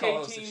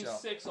All-Decade teams,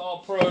 6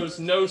 All-Pros,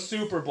 no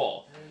Super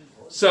Bowl.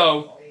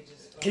 So,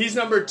 he's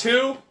number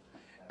 2,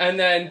 and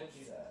then...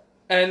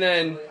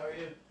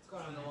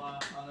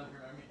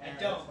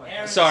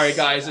 Sorry,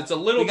 guys, it's a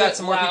little bit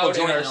loud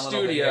in our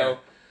studio.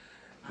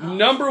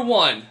 Number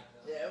 1,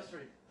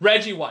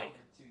 Reggie White.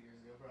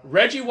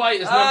 Reggie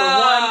White is number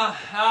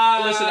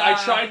 1. Listen, I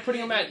tried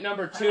putting him at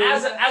number 2.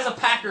 As a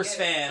Packers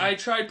fan, I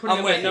tried putting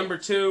him at number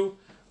 2,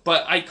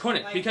 but I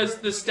couldn't because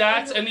the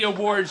stats and the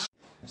awards.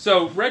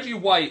 So, Reggie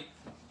White,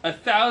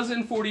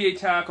 1,048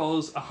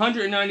 tackles,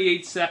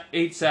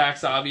 198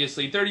 sacks,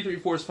 obviously, 33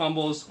 forced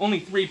fumbles, only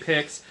 3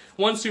 picks,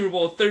 1 Super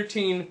Bowl,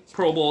 13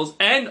 Pro Bowls,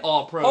 and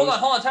All-Pros. Hold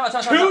on, time out.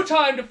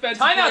 2-time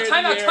defensive player of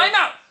the year. Time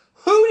out.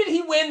 Who did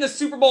he win the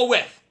Super Bowl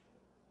with?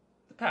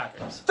 The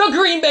Packers. The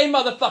Green Bay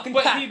motherfucking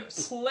but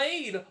Packers. He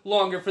played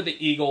longer for the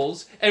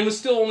Eagles and was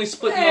still only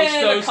split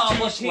amongst those 2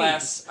 teams.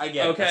 Less. I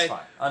get it. Okay. That's fine.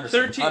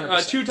 Understood.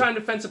 2-time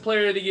defensive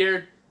player of the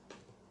year.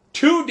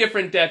 2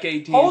 different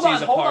decade teams Hold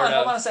he's a part of.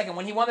 Hold on a second.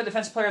 When he won the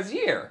Defensive Player of the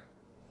Year,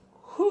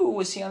 who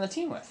was he on the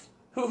team with?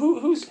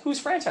 Whose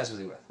franchise was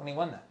he with when he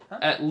won that? Huh?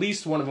 At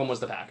least one of them was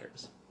the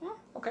Packers.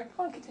 Okay,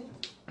 go on, continue.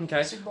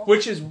 Okay,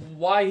 which is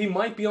why he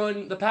might be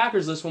on the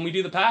Packers list when we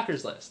do the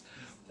Packers list.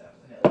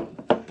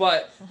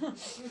 But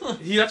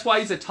that's why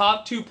he's a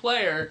top 2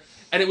 player,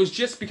 and it was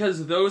just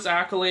because those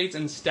accolades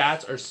and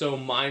stats are so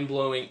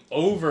mind-blowing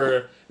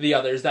over the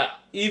others that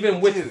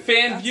even with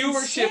fan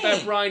viewership insane.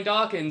 at Brian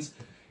Dawkins,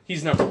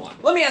 he's number 1.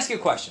 Let me ask you a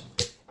question.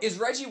 Is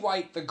Reggie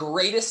White the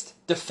greatest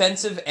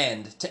defensive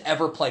end to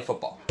ever play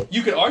football?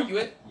 You could argue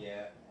it.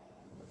 Yeah.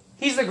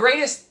 He's the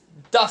greatest,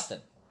 Dustin.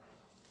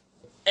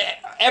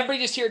 everybody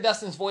just hear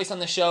Dustin's voice on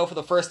the show for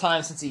the first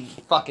time since he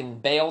fucking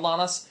bailed on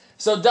us.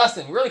 So,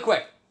 Dustin, really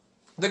quick.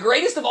 The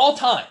greatest of all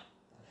time.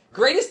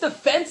 Greatest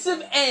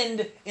defensive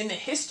end in the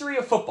history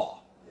of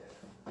football.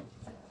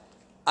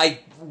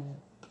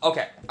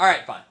 Okay. All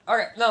right, fine. All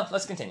right, no,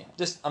 let's continue.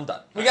 I'm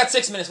done. We got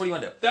 6 minutes. What do you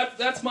want to do?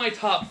 That's my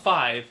top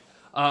 5.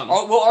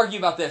 We'll argue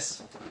about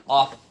this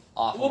off.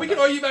 Well, we can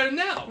argue about it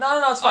now.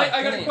 No, it's fine.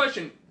 I got a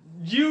question.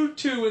 You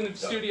two in the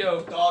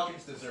studio.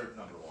 Dawkins deserved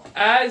number 1.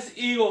 As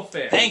Eagle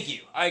fans. Thank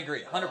you. I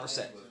agree,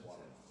 100%.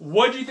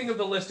 What do you think of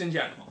the list in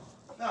general?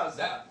 No, it's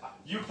that.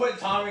 You put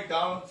Tom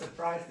McDonald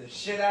surprised the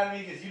shit out of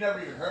me because you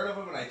never even heard of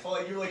him, and I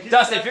told you were like.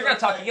 Dustin, if you're gonna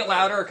talk, you get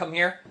louder or come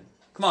here.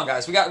 Come on,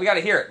 guys. We got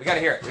to hear it. We got to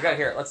hear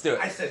it. Let's do it.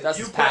 I said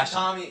Dustin's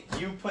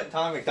you put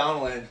Tommy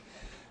McDonald in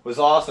was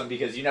awesome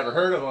because you never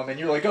heard of him, and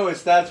you're like, oh,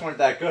 his stats weren't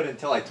that good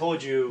until I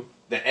told you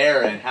the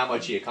era and how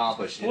much he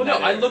accomplished. Well, no,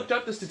 I looked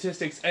up the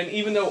statistics, and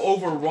even though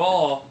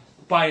overall,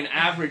 by an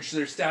average,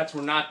 their stats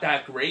were not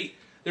that great.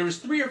 There was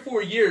 3 or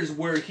 4 years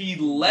where he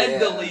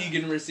led the league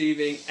in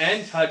receiving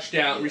and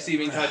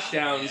receiving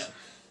touchdowns,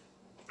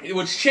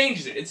 which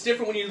changes it. It's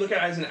different when you look at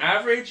it as an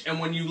average and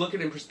when you look at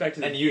it in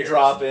perspective. And you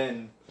drop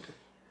in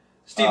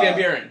Steve Van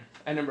Buren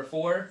at number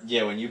 4.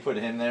 Yeah, when you put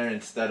him there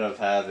instead of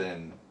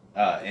having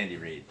Andy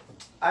Reid.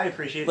 I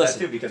appreciate that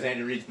too because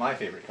Andy Reid's my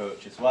favorite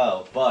coach as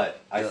well. But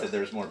I said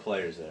there's more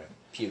players there.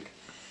 Puke.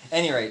 At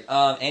any rate,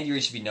 Andy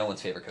Reid should be no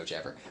one's favorite coach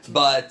ever.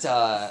 But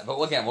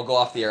again, we'll go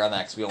off the air on that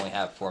because we only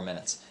have 4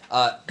 minutes.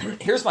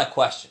 Here's my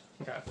question.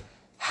 Okay.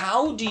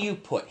 How do you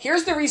put...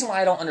 Here's the reason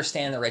why I don't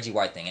understand the Reggie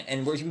White thing.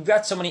 And we've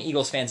got so many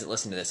Eagles fans that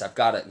listen to this. I've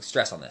got to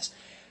stress on this.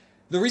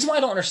 The reason why I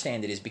don't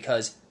understand it is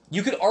because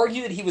you could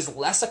argue that he was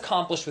less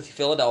accomplished with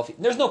Philadelphia.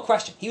 There's no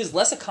question. He was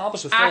less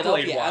accomplished with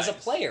Philadelphia as a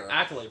player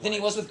than he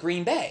was with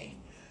Green Bay.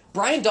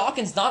 Brian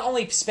Dawkins not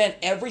only spent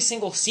every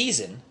single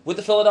season with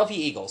the Philadelphia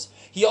Eagles,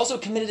 he also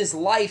committed his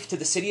life to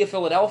the city of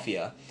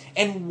Philadelphia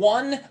and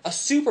won a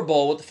Super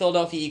Bowl with the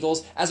Philadelphia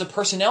Eagles as a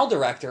personnel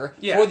director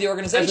for the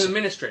organization. As an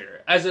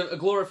administrator, as a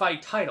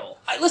glorified title.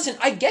 Listen,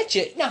 I get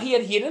you. Now, he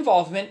had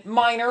involvement,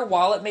 minor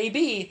while it may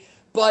be,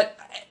 but,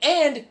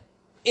 and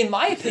in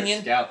my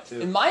opinion,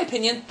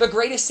 the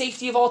greatest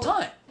safety of all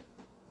time.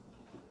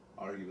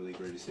 Arguably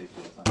greatest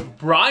safety of all time.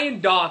 Brian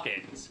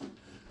Dawkins,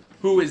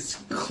 who is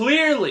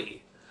clearly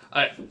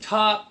a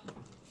top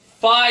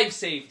 5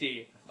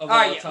 safety of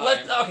all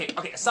time.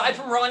 Okay. Aside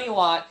from Ronnie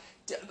Lott,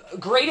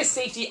 greatest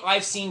safety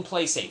I've seen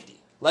play safety.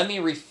 Let me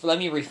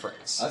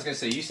rephrase. I was gonna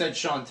say you said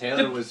Sean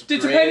Taylor was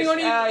depending on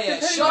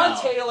you.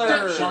 Sean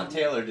Taylor. Sean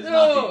Taylor does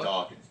not beat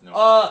Dawkins.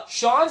 No.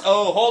 Sean.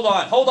 Oh,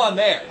 hold on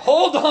there.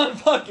 Hold on,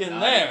 fucking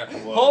there.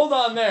 Whoa. Hold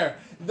on there.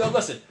 No,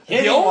 listen.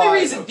 The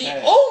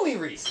only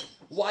reason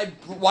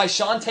why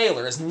Sean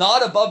Taylor is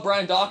not above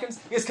Brian Dawkins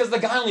is because the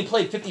guy only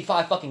played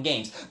 55 fucking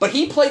games. But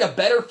he played a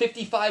better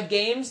 55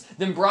 games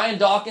than Brian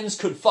Dawkins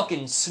could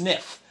fucking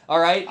sniff. All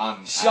right?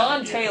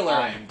 Sean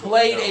Taylor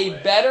played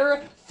a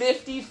better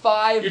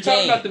 55 games. You're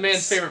talking about the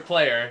man's favorite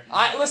player.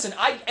 Listen,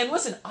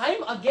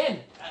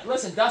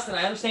 Dustin,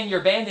 I understand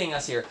you're abandoning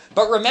us here.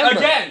 But remember...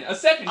 Again, a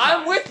second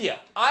time. I'm with you.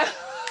 A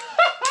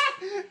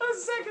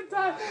second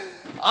time.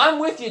 I'm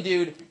with you,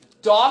 dude.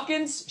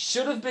 Dawkins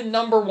should have been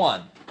number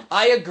 1.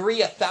 I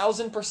agree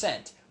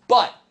 1,000%.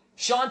 But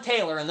Sean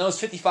Taylor in those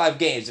 55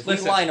 games, if we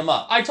line him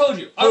up... I told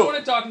you. I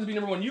wanted Dawkins to be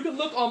number 1. You can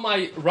look on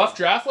my rough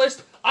draft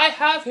list. I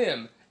have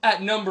him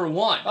at number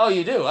 1. Oh,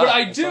 you do? But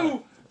I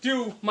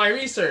do my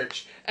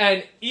research.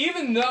 And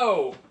even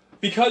though,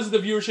 because of the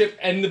viewership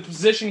and the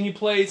position he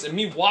plays and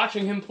me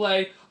watching him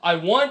play, I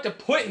want to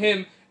put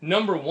him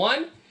number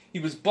 1, he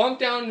was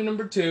bumped down to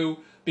number 2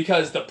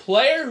 because the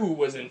player who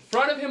was in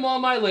front of him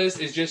on my list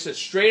is just a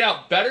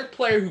straight-out better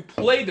player who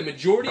played the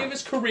majority of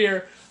his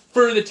career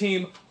for the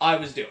team I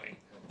was doing.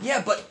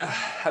 Yeah, but,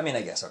 I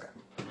guess, okay.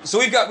 So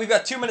we've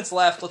got 2 minutes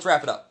left. Let's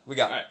wrap it up. All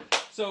right.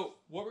 So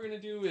what we're going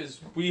to do is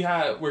we're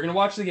going to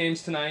watch the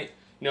games tonight.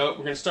 You know, we're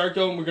going to start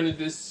going. We're going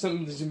to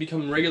something that's going to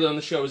become regular on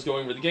the show is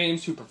going over the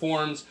games, who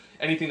performs,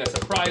 anything that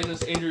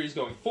surprises, injuries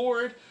going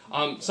forward.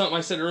 Something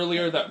I said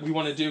earlier that we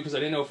want to do because I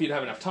didn't know if we'd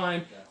have enough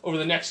time over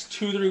the next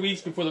 2-3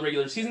 weeks before the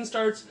regular season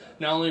starts.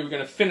 Not only are we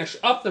going to finish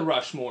up the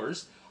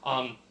Rushmores,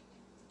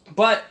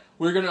 but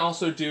we're going to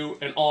also do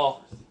an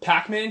all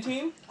Pac-Man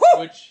team,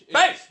 which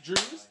is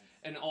Drew's,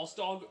 an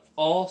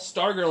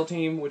all-star girl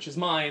team, which is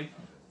mine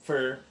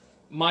for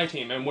my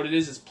team. And what it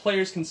is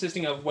players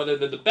consisting of whether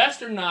they're the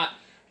best or not,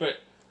 but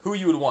who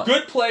you would want.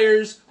 Good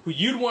players who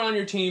you'd want on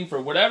your team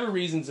for whatever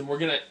reasons, and we're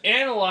going to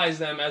analyze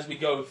them as we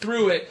go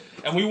through it,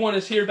 and we want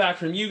to hear back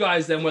from you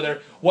guys then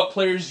what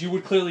players you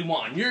would clearly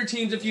want on your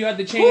teams if you had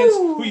the chance,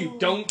 who you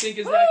don't think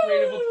is that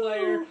great of a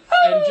player,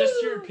 and just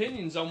your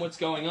opinions on what's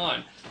going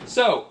on.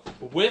 So,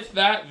 with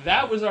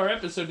that was our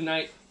episode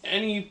tonight.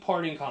 Any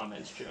parting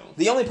comments, Joe?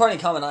 The only parting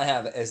comment I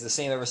have is the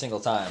same every single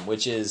time,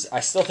 which is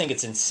I still think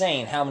it's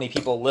insane how many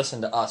people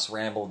listen to us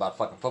ramble about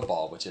fucking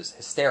football, which is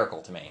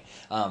hysterical to me.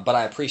 But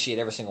I appreciate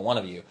every single one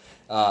of you.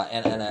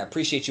 And I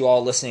appreciate you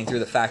all listening through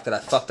the fact that I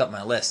fucked up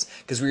my list,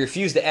 because we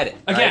refuse to edit.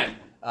 Again,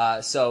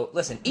 So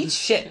listen, eat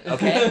shit,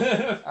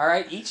 okay? All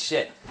right, eat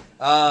shit.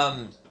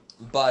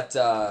 But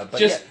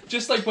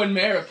just like when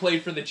Mara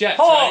played for the Jets,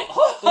 right?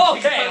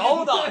 Okay,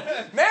 hold on.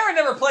 Mara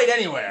never played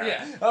anywhere.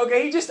 Yeah.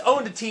 Okay, he just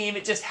owned a team.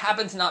 It just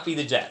happened to not be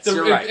the Jets.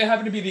 You're right. It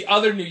happened to be the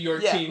other New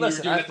York team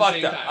listen, you were doing I at the fucked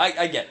same up. time.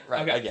 I get it.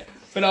 Right, okay. I get it.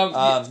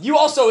 But you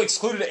also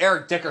excluded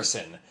Eric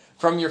Dickerson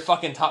from your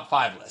fucking top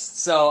 5 list.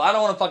 So I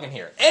don't want to fucking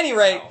hear it. Any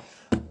rate,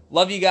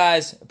 love you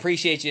guys.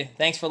 Appreciate you.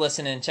 Thanks for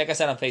listening. Check us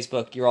out on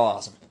Facebook. You're all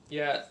awesome.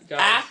 Yeah, guys.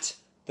 At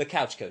the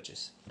Couch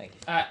Coaches. Thank you.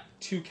 At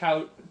two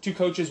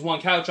coaches, one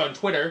couch on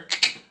Twitter.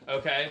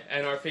 Okay,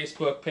 and our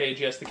Facebook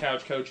page, yes, the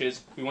Couch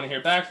Coaches. We want to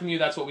hear back from you.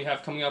 That's what we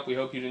have coming up. We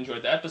hope you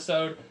enjoyed the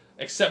episode,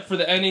 except for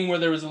the ending where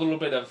there was a little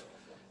bit of,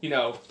 heat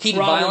problems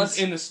violence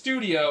in the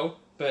studio.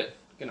 But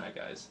good night,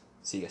 guys.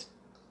 See you guys.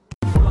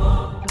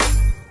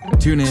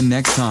 Tune in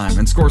next time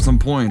and score some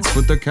points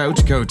with the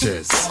Couch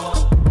Coaches.